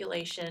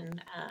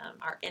population,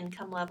 our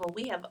income level,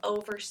 we have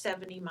over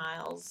 70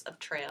 miles of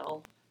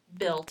trail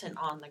built and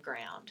on the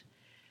ground,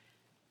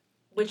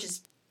 which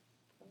is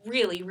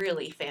really,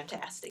 really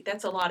fantastic.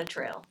 That's a lot of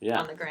trail Yeah.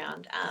 on the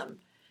ground.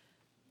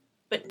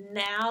 But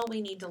now we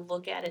need to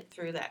look at it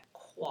through that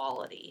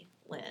quality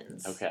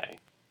lens. Okay.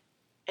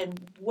 And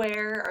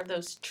where are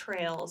those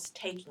trails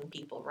taking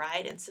people,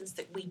 right? And since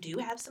that we do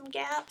have some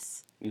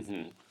gaps,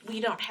 Mm-hmm. we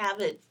don't have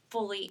it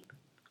fully.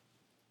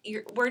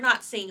 We're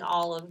not seeing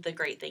all of the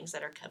great things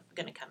that are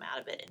going to come out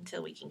of it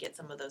until we can get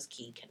some of those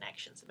key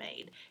connections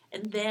made.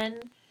 And then,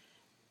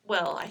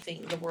 well, I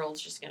think the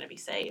world's just going to be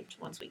saved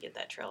once we get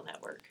that trail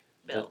network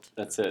built.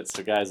 That's it.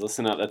 So guys,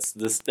 listen up. That's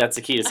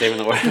the key to saving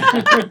the world.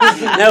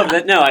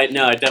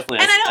 I definitely.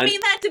 And I don't mean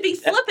that to be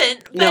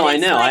flippant. But No, I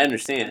it's know. like I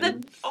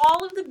understand.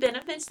 all of the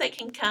benefits that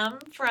can come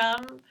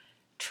from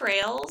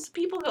trails,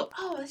 people go,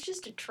 oh, it's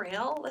just a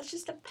trail. That's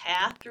just a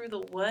path through the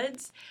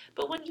woods.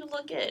 But when you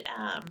look at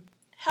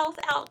health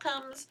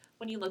outcomes,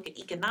 when you look at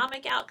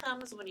economic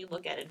outcomes, when you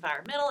look at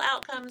environmental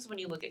outcomes, when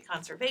you look at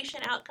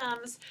conservation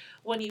outcomes,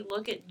 when you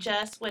look at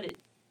just what it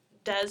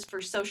does for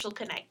social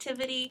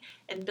connectivity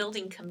and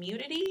building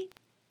community.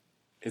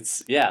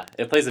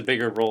 It plays a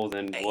bigger role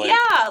than what.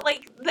 Yeah,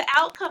 like the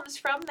outcomes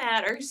from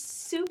that are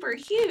super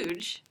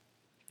huge.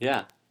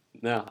 Yeah.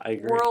 No, I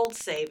agree. World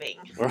saving.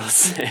 World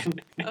saving.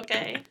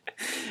 Okay.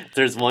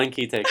 There's one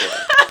key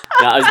takeaway.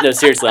 No,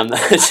 seriously, I'm not.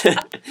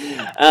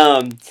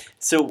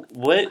 So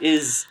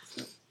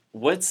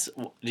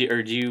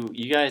do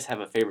you guys have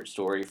a favorite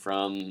story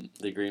from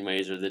the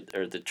Greenways or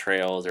the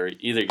trails, or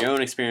either your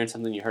own experience,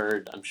 something you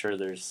heard? I'm sure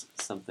there's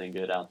something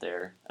good out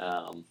there.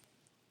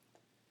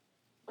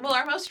 Well,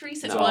 our most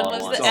recent No, one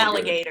it's was the all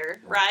alligator,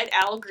 good. right?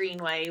 Al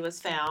Greenway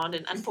was found,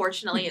 and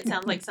unfortunately, it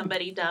sounds like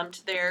somebody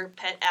dumped their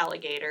pet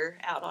alligator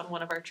out on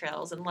one of our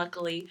trails. And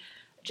luckily,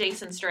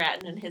 Jason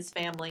Stratton and his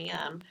family,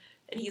 and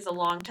he's a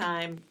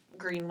longtime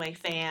Greenway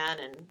fan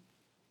and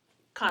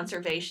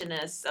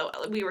conservationist. So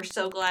we were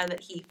so glad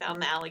that he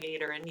found the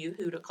alligator and knew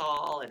who to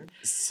call. And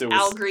So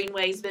Al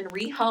Greenway's been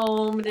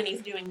rehomed, and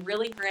he's doing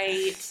really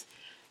great.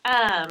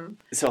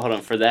 So hold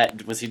on, for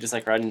that, was he just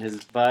like riding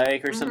his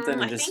bike or something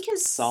I and just think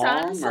his saw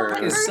son him? saw Or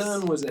him His first.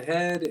 son was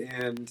ahead,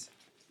 and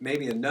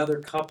maybe another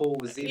couple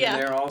was even Yeah.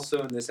 there also,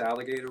 and this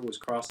alligator was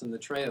crossing the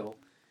trail,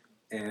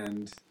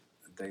 and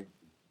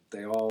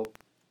they all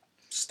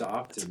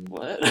stopped and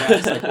What? yeah,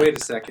 it's like, wait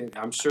a second.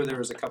 I'm sure there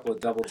was a couple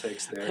of double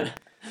takes there,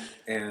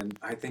 and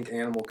I think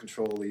animal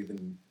control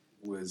even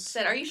was.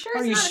 Said, "Are you sure? Are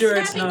It's you not sure a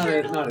it's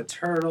snapping not turtle?" a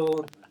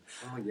turtle?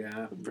 Oh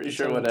yeah, I'm pretty You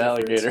sure tell what the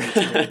alligator. difference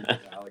between an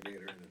alligator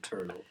and a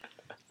turtle.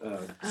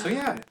 So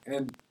yeah,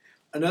 and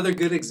another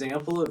good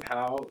example of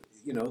how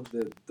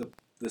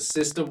the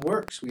system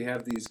works. We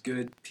have these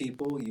good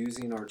people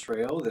using our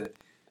trail that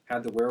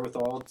had the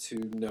wherewithal to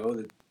know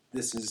that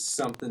this is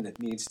something that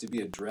needs to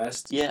be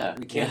addressed. Yeah.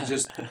 We can't yeah.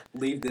 just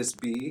leave this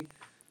be.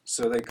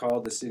 So they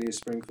called the city of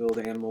Springfield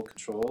Animal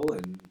Control,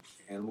 and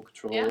Animal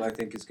Control, Yeah. I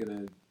think, is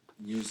going to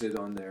use it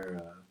on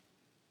their,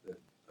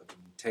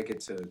 take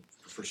it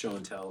for show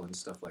and tell and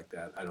stuff like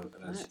that.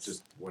 That's Nice.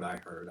 just what I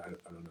heard. I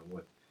don't know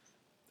what.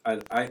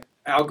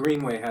 Al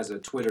Greenway has a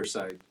Twitter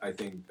site, I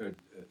think,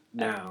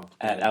 now.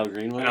 At Al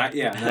Greenway? And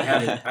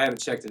I haven't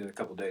checked it in a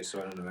couple days, so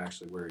I don't know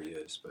actually where he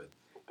is, but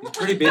he's a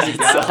pretty busy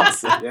guy.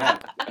 That's awesome.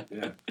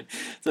 Yeah.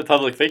 It's a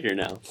public figure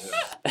now.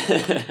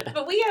 Yeah.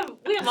 But we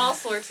have all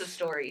sorts of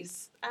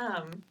stories.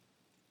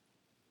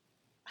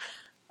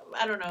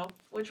 I don't know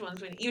which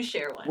ones you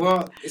share one.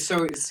 Well,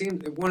 so it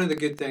seemed one of the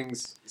good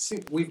things.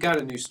 We've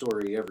got a new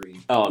story every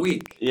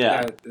week.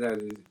 yeah.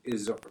 that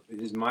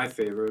is my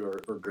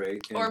favorite or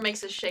great. And, or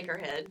makes us shake our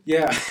head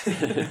yeah.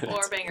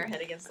 or bang our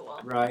head against the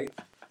wall. Right.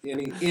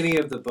 Any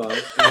of the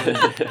above.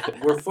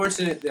 And we're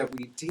fortunate that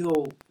we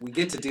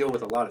get to deal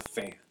with a lot of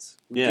fans.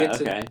 We Yeah,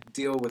 get okay. to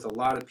deal with a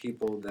lot of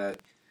people that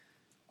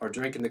are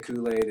drinking the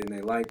Kool-Aid and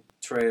they like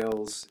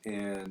trails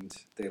and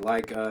they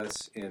like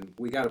us. And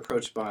we got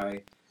approached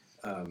by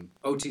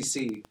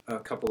OTC a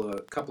couple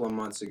of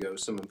months ago,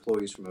 some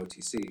employees from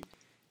OTC.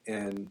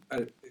 And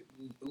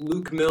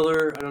Luke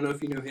Miller, I don't know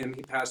if you knew him,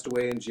 he passed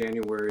away in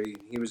January.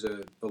 He was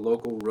a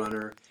local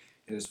runner.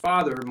 And his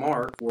father,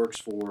 Mark, works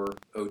for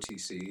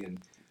OTC. And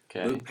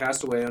Okay. Luke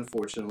passed away,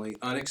 unfortunately,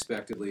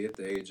 unexpectedly at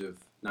the age of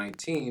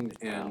 19.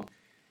 And Wow.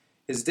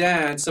 his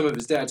dad, some of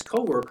his dad's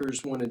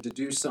coworkers wanted to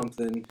do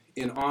something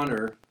in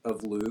honor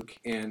of Luke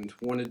and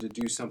wanted to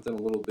do something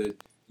a little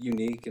bit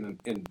unique and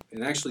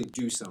actually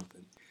do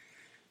something.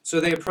 So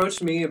they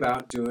approached me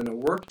about doing a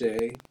work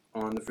day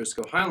on the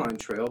Frisco Highline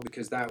Trail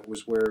because that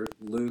was where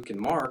Luke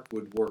and Mark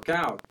would work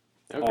out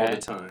all Okay.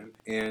 the time.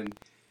 And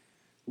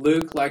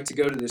Luke liked to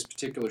go to this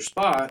particular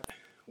spot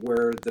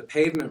where the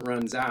pavement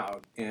runs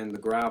out and the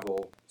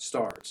gravel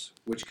starts,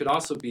 which could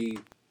also be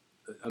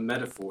a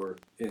metaphor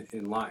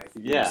in life.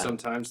 Yeah.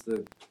 Sometimes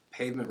the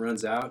pavement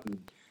runs out and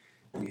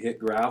you hit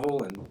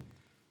gravel, and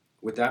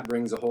with that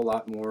brings a whole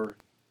lot more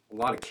a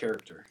lot of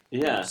character.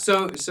 Yeah.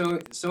 So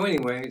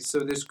anyway, so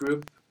this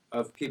group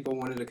of people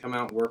wanted to come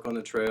out and work on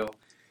the trail.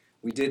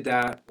 We did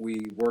that.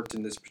 We worked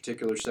in this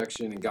particular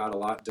section and got a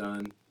lot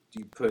done.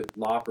 You put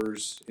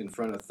loppers in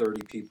front of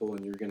 30 people,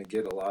 and you're going to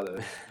get a lot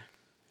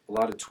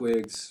of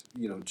twigs,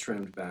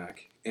 trimmed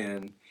back.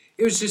 And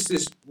it was just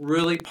this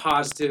really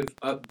positive,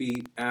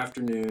 upbeat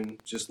afternoon,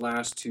 just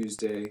last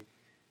Tuesday.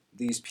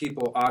 These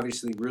people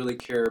obviously really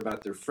care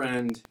about their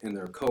friend and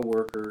their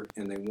coworker,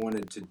 and they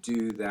wanted to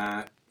do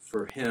that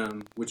for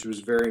him, which was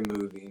very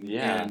moving.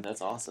 Yeah, and,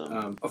 that's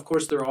awesome. of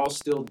course, they're all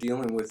still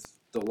dealing with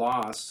the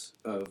loss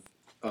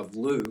of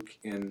Luke,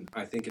 and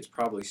I think it's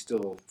probably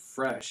still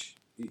fresh,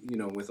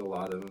 with a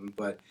lot of them.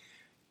 But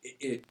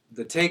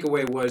the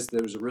takeaway was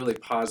there was a really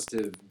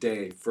positive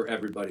day for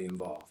everybody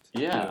involved.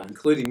 Yeah.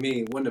 Including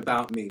me. It wasn't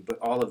about me, but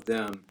all of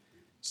them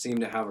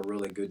seemed to have a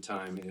really good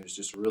time, and it was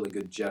just a really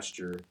good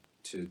gesture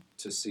to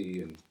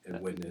see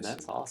and witness.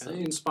 That's awesome.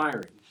 And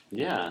inspiring.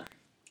 Yeah.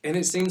 And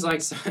it seems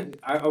like,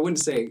 I wouldn't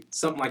say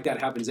something like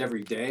that happens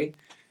every day,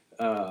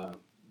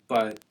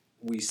 but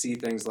we see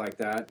things like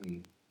that,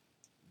 and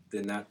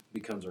then that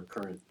becomes our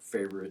current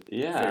favorite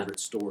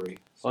story.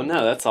 So. Well,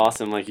 no, that's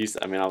awesome. Like you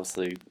said, I mean,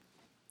 obviously,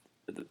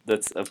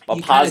 that's a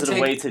positive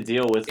way to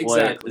deal with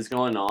what is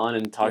going on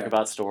and talk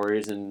about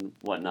stories and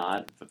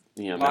whatnot.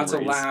 Lots memories.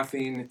 of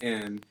laughing,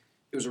 and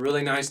it was a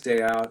really nice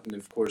day out, and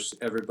of course,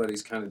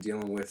 everybody's kind of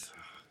dealing with,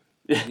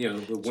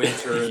 the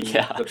winter and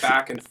the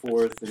back and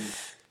forth and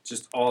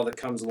just all that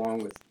comes along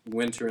with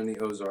winter in the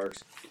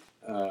Ozarks.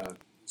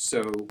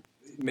 So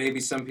maybe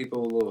some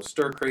people a little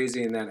stir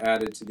crazy, and that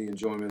added to the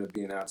enjoyment of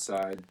being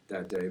outside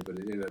that day, but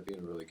it ended up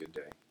being a really good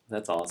day.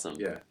 That's awesome.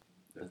 Yeah.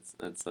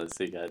 That's so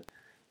you got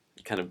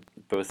kind of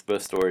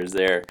both stories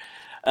there.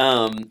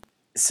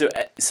 So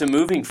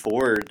moving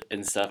forward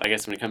and stuff, I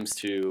guess when it comes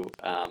to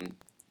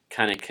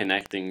kind of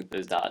connecting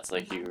those dots,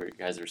 like you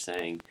guys were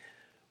saying,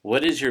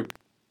 what is your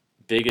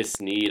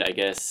biggest need, I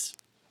guess,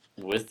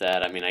 with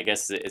that? I mean, I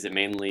guess is it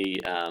mainly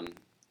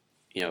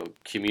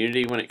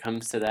community when it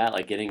comes to that,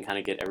 like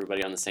get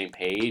everybody on the same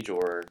page,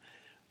 or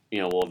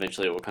well,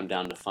 eventually it will come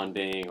down to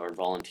funding or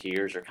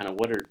volunteers, or kind of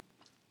what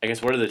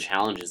are the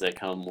challenges that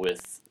come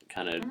with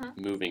kind of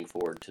moving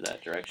forward to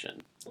that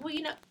direction? Well,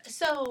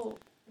 so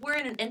we're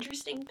in an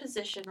interesting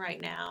position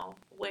right now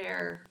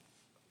where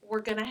we're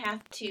going to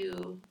have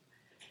to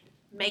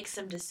make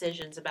some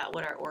decisions about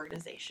what our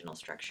organizational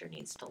structure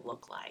needs to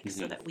look like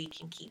so that we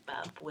can keep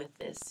up with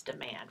this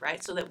demand,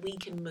 right? So that we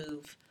can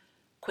move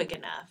quick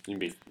enough. You can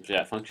be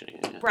functioning.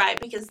 Yeah. Right,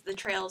 because the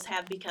trails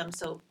have become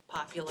so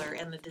popular,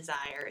 and the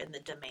desire and the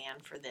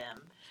demand for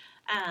them.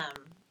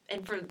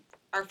 And for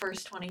our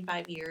first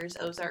 25 years,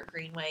 Ozark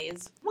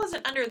Greenways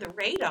wasn't under the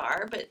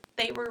radar, but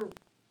they were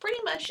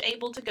pretty much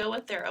able to go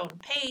at their own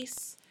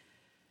pace,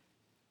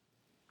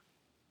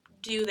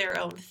 do their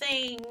own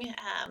thing,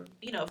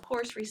 of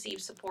course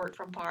receive support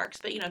from parks.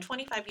 But,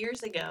 25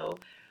 years ago,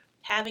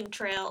 having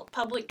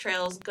public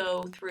trails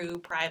go through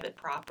private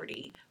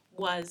property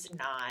was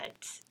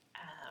not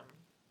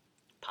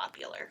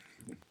popular.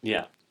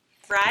 Yeah.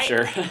 Right?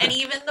 Sure. And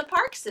even the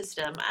park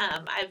system.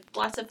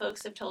 Lots of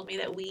folks have told me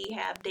that we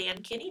have Dan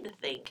Kinney to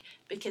thank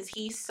because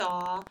he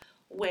saw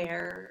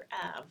where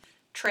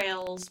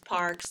trails,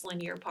 parks,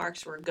 linear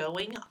parks were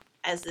going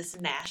as this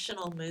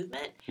national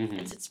movement,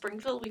 and said,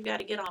 Springfield, we've got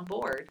to get on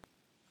board.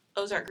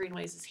 Ozark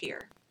Greenways is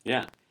here.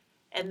 Yeah.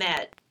 And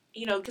that,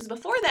 because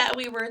before that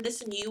we were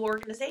this new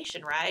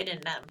organization, right?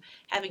 And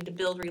having to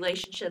build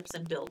relationships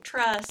and build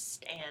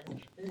trust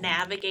and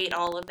navigate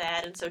all of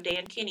that. And so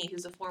Dan Kinney,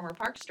 who's a former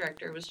parks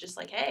director, was just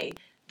like, hey,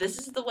 this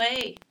is the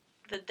way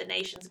that the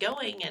nation's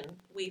going, and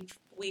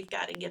we've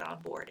got to get on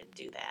board and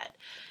do that.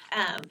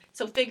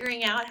 So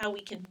figuring out how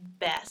we can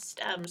best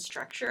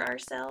structure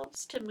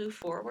ourselves to move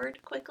forward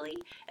quickly,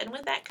 and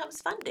with that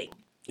comes funding,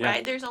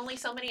 right? There's only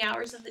so many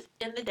hours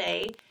in the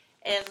day,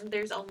 and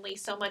there's only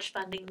so much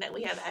funding that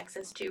we have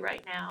access to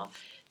right now.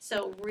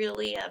 So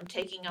really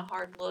taking a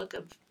hard look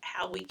of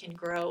how we can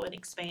grow and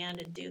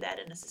expand and do that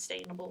in a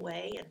sustainable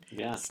way,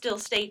 and still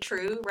stay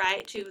true,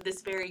 right, to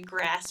this very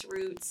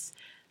grassroots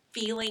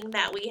feeling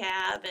that we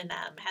have, and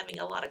having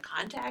a lot of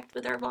contact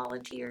with our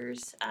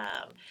volunteers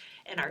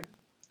and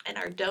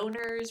our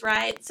donors,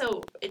 right?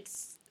 So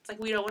it's like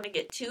we don't want to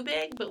get too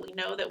big, but we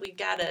know that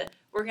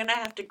we're gonna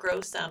have to grow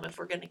some if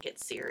we're gonna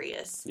get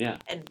serious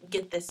and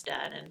get this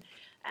done. And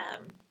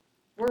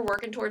we're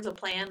working towards a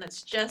plan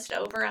that's just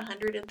over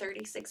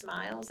 136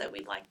 miles that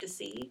we'd like to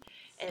see,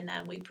 and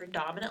we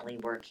predominantly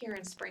work here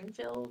in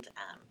Springfield,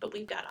 but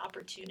we've got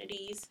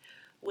opportunities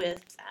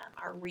with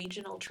our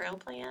regional trail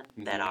plan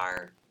that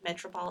our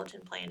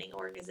Metropolitan Planning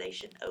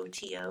Organization,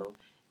 OTO,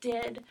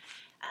 did.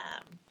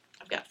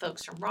 I've got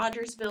folks from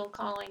Rogersville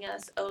calling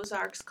us,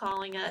 Ozarks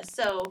calling us.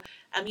 So,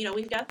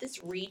 we've got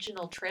this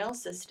regional trail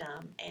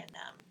system, and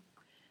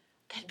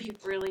that'd be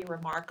really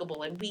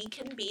remarkable. And we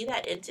can be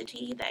that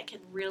entity that can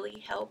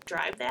really help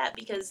drive that,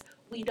 because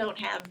we don't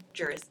have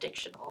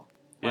jurisdictional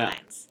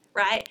lines,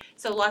 right?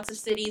 So lots of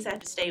cities have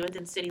to stay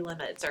within city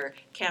limits, or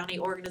county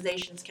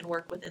organizations can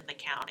work within the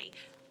county.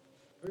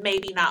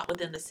 maybe not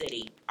within the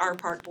city. Our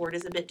park board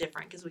is a bit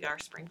different because we are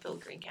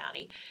Springfield, Greene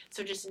County.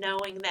 So just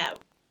knowing that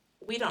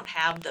we don't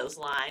have those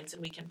lines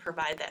and we can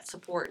provide that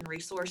support and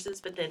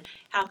resources, but then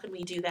how can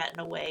we do that in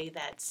a way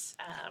that's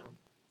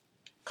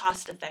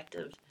cost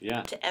effective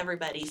to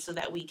everybody so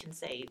that we can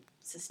stay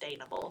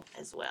sustainable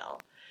as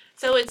well.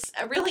 So it's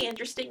a really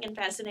interesting and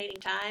fascinating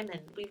time,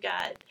 and we've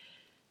got,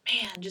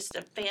 just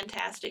a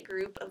fantastic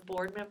group of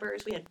board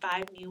members. We had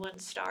 5 new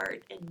ones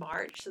start in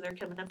March, so they're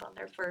coming up on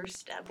their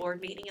first board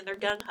meeting, and they're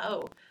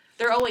gung-ho.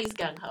 They're always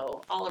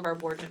gung-ho. All of our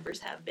board members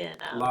have been.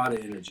 A lot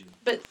of energy.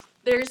 But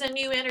there's a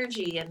new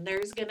energy, and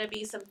there's going to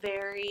be some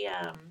very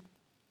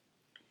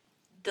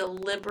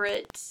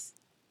deliberate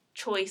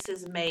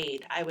choices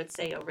made, I would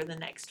say, over the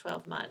next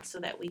 12 months so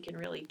that we can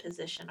really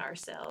position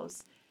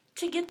ourselves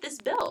to get this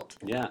built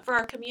for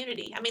our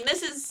community. I mean,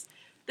 this is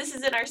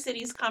in our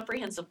city's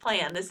comprehensive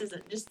plan. This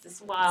isn't just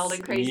this wild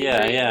and crazy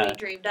dream we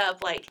dreamed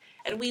up.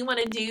 And we want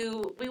to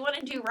do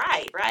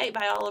right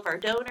by all of our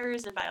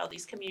donors and by all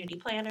these community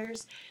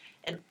planners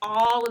and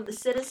all of the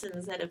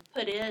citizens that have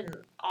put in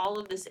all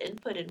of this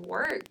input and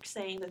work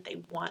saying that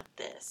they want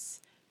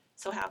this.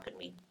 So how can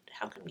we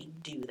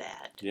do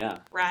that? Yeah.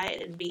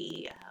 Right, and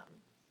be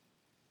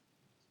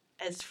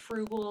as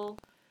frugal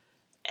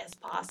as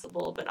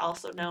possible, but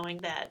also knowing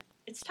that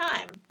it's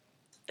time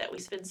that we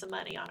spend some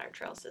money on our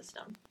trail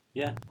system.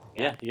 Yeah,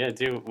 you gotta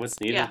do what's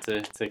needed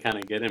to kind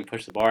of get in,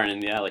 push the bar,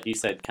 and like you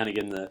said, kind of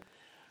getting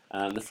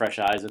the fresh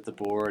eyes at the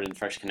board and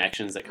fresh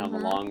connections that come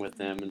along with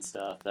them and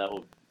stuff. That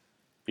will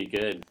be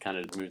good, kind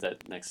of move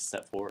that next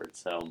step forward.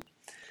 So,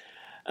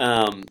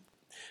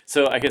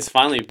 so I guess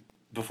finally,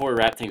 before we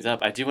wrap things up,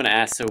 I do want to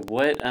ask. So,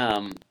 what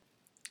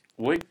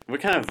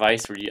kind of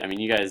advice were you? I mean,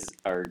 you guys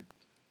are,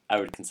 I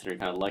would consider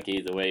kind of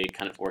lucky the way it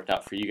kind of worked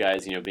out for you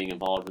guys, being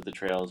involved with the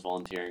trails,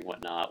 volunteering,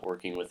 whatnot,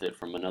 working with it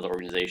from another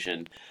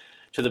organization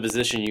to the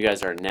position you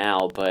guys are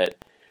now. But,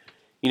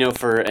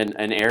 for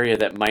an area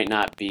that might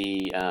not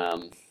be,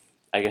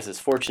 I guess, as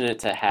fortunate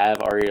to have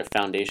already a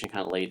foundation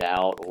kind of laid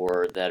out,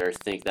 or that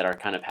are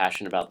kind of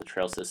passionate about the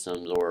trail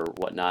systems or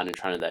whatnot and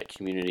trying to that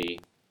community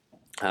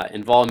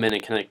involvement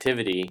and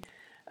connectivity,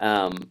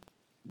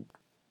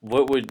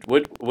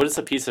 what is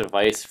a piece of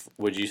advice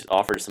would you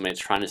offer to somebody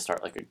that's trying to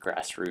start like a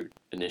grassroots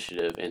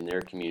initiative in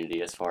their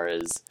community as far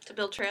as to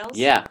build trails?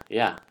 Yeah.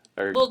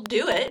 We'll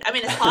do it. I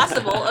mean, it's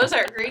possible.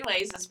 Ozark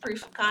Greenways is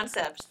proof of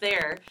concept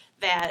there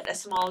that a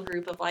small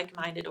group of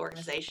like-minded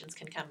organizations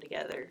can come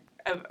together,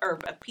 or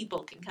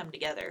people can come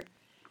together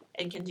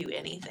and can do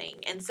anything.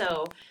 And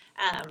so,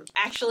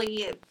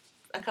 actually,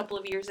 a couple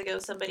of years ago,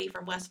 somebody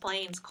from West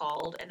Plains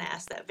called and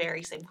asked that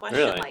very same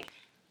question, Really?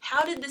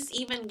 How did this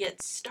even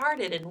get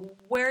started, and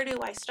where do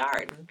I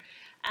start?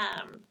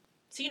 And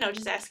so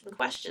just asking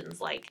questions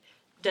like,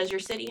 does your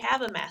city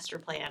have a master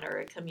plan or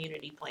a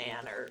community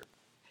plan, or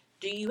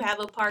do you have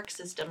a park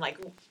system?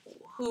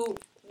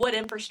 What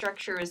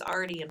infrastructure is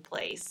already in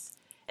place,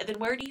 and then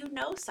where do you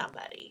know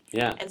somebody?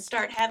 Yeah. And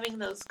start having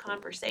those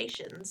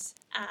conversations,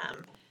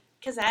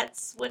 because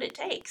that's what it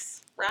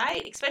takes,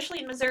 right? Especially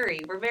in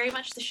Missouri, we're very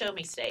much the show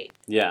me state.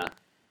 Yeah.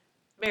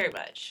 Very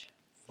much.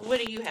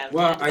 What do you have?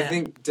 Well, I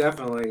think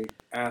definitely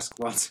ask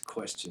lots of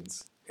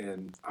questions,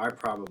 and I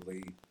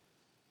probably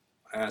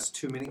ask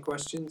too many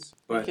questions.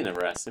 But you can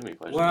never ask too many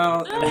questions.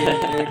 Well,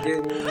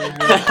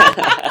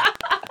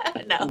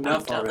 no,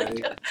 enough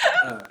already.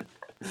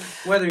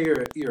 Whether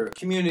you're a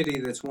community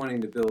that's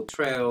wanting to build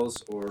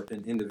trails or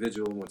an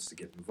individual wants to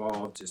get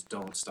involved, just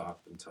don't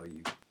stop until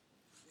you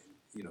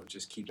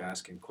just keep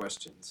asking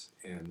questions.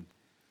 And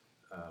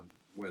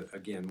whether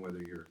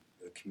you're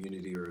a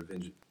community or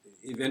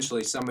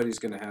eventually somebody's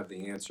going to have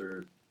the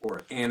answer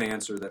or an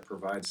answer that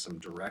provides some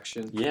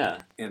direction. Yeah.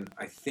 And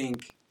I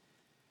think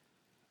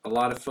a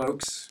lot of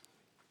folks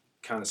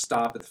kind of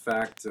stop at the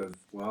fact of,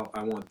 well,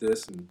 I want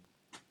this and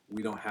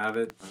we don't have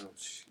it. Oh,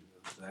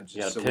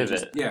 you got to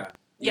pivot.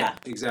 Yeah,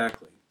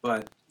 exactly.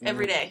 But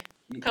every day,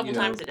 a couple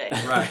times a day.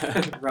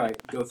 Right.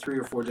 Go 3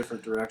 or 4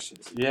 different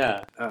directions.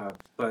 Yeah.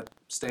 But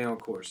stay on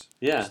course.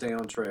 Yeah. Stay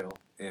on trail,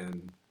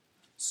 and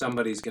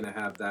somebody's going to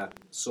have that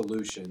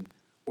solution,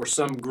 or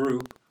some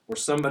group, or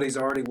somebody's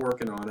already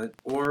working on it,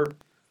 or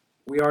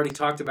we already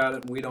talked about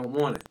it and we don't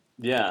want it.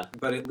 Yeah.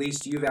 But at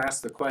least you've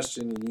asked the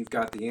question and you've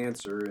got the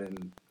answer,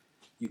 and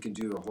you can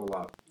do a whole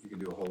lot. You can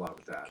do a whole lot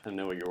with that. Kind of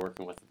know what you're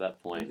working with at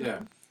that point.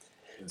 Yeah.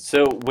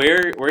 So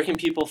where can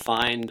people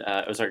find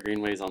Ozark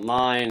Greenways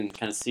online and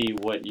kind of see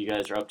what you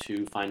guys are up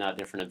to, find out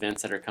different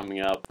events that are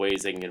coming up,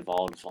 ways they can get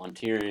involved with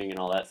volunteering and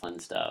all that fun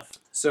stuff?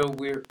 So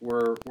we're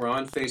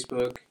on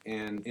Facebook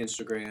and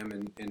Instagram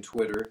and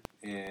Twitter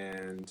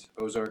and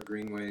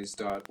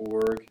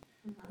ozarkgreenways.org.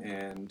 Mm-hmm.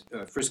 And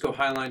Frisco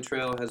Highline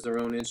Trail has their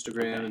own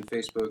Instagram and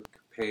Facebook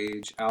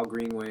page. Al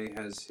Greenway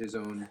has his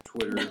own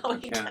Twitter No,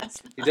 he account.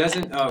 doesn't. He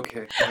doesn't? Oh,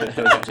 okay. Those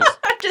are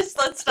just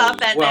Let's stop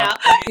that well,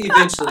 now.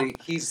 eventually,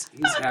 he's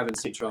having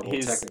some trouble,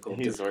 technical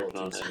he's working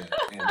difficulties. on it.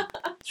 And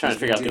Trying to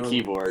figure out the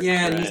keyboard.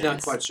 yeah, and he's right.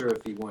 not quite sure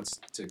if he wants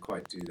to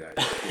quite do that.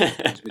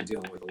 He's been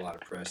dealing with a lot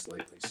of press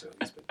lately, so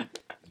he's been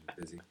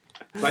busy.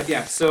 But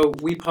yeah, so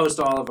we post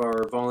all of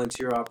our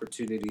volunteer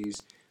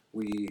opportunities.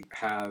 We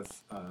have,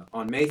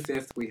 on May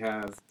 5th, we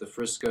have the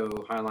Frisco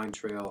Highline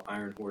Trail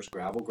Iron Horse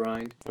Gravel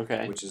Grind,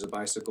 Okay. which is a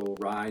bicycle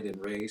ride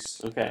and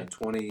race. Okay.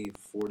 20,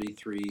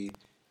 43,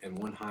 and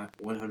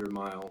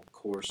 100-mile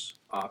course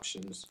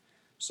options.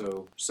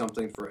 So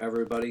something for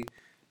everybody.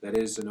 That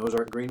is an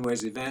Ozark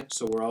Greenways event,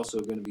 so we're also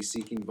going to be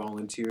seeking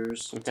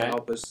volunteers to Okay.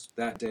 help us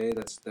that day.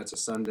 That's a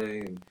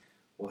Sunday, and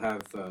we'll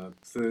have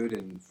food,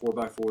 and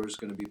 4x4 is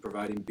going to be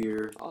providing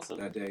beer Awesome.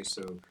 that day.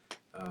 So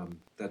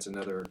that's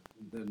another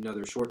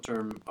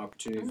short-term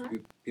opportunity for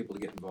people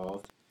to get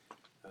involved.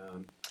 I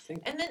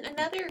think. And then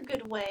another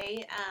good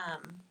way,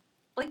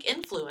 like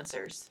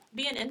influencers.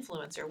 Be an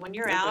influencer. When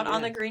you're Yeah, out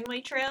on yeah. the Greenway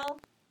Trail,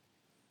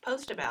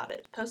 post about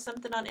it. Post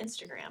something on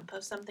Instagram.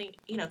 Post something,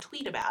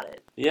 tweet about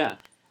it. Yeah.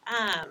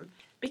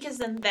 Because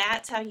then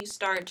that's how you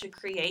start to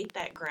create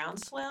that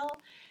groundswell.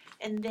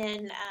 And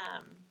then,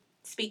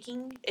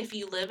 speaking, if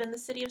you live in the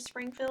city of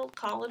Springfield,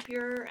 call up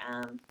your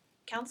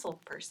council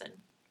person.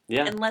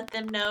 Yeah. And let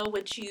them know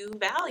what you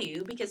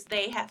value, because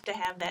they have to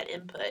have that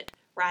input,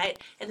 right?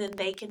 And then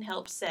they can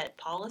help set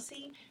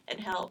policy and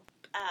help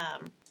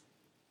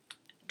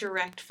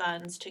direct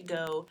funds to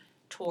go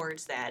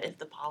towards that if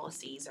the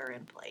policies are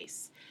in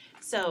place.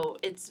 So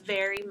it's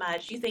very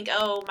much, you think,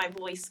 oh, my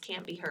voice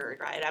can't be heard,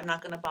 right? I'm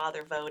not going to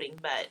bother voting,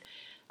 but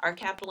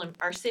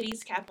our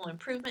city's capital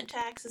improvement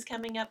tax is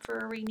coming up for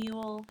a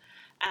renewal.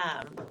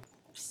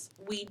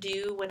 We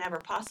do, whenever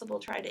possible,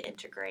 try to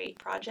integrate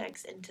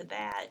projects into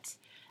that.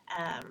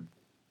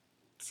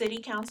 City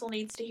council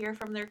needs to hear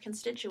from their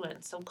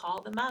constituents, so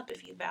call them up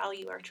if you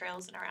value our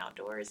trails and our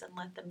outdoors, and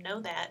let them know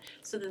that,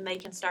 so then they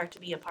can start to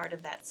be a part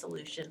of that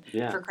solution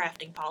for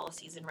crafting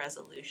policies and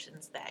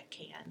resolutions that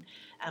can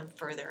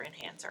further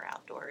enhance our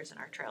outdoors and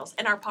our trails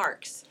and our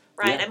parks,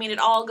 right? Yeah. I mean,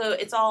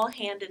 it's all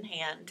hand in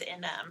hand.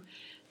 And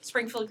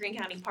Springfield Greene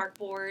County Park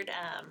Board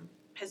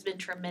has been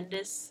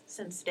tremendous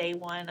since day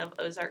one of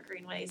Ozark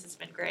Greenways. It's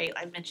been great.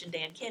 I've mentioned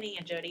Dan Kinney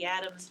and Jody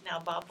Adams, now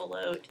Bob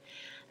Belote.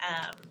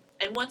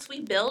 And once we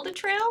build a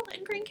trail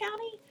in Greene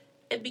County,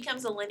 it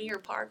becomes a linear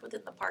park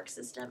within the park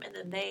system, and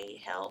then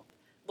they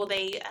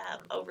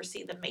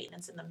oversee the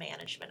maintenance and the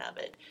management of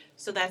it.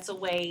 So that's a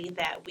way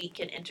that we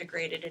can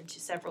integrate it into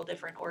several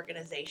different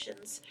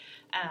organizations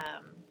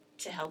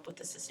to help with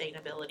the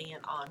sustainability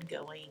and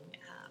ongoing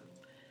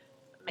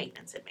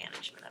maintenance and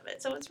management of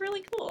it. So it's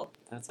really cool.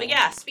 That's But awesome.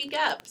 yeah, speak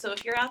up. So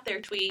if you're out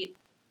there, tweet,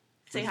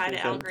 say hi to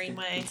Al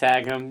Greenway.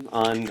 Tag them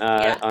on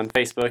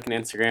Facebook and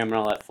Instagram and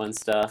all that fun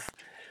stuff.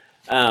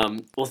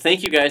 Well,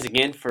 thank you guys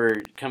again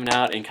for coming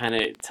out and kind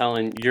of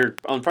telling your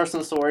own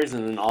personal stories,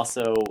 and then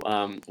also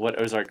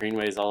what Ozark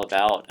Greenway is all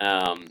about.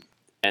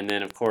 And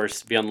then, of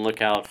course, be on the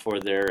lookout for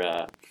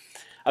their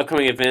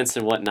upcoming events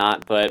and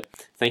whatnot. But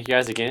thank you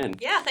guys again.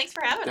 Yeah, thanks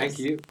for having us. Thank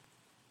you.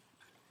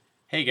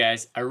 Hey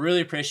guys, I really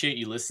appreciate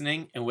you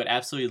listening, and would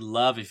absolutely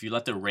love if you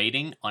left a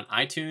rating on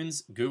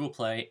iTunes, Google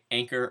Play,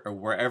 Anchor, or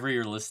wherever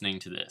you're listening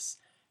to this.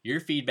 Your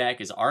feedback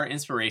is our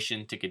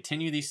inspiration to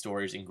continue these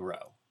stories and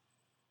grow.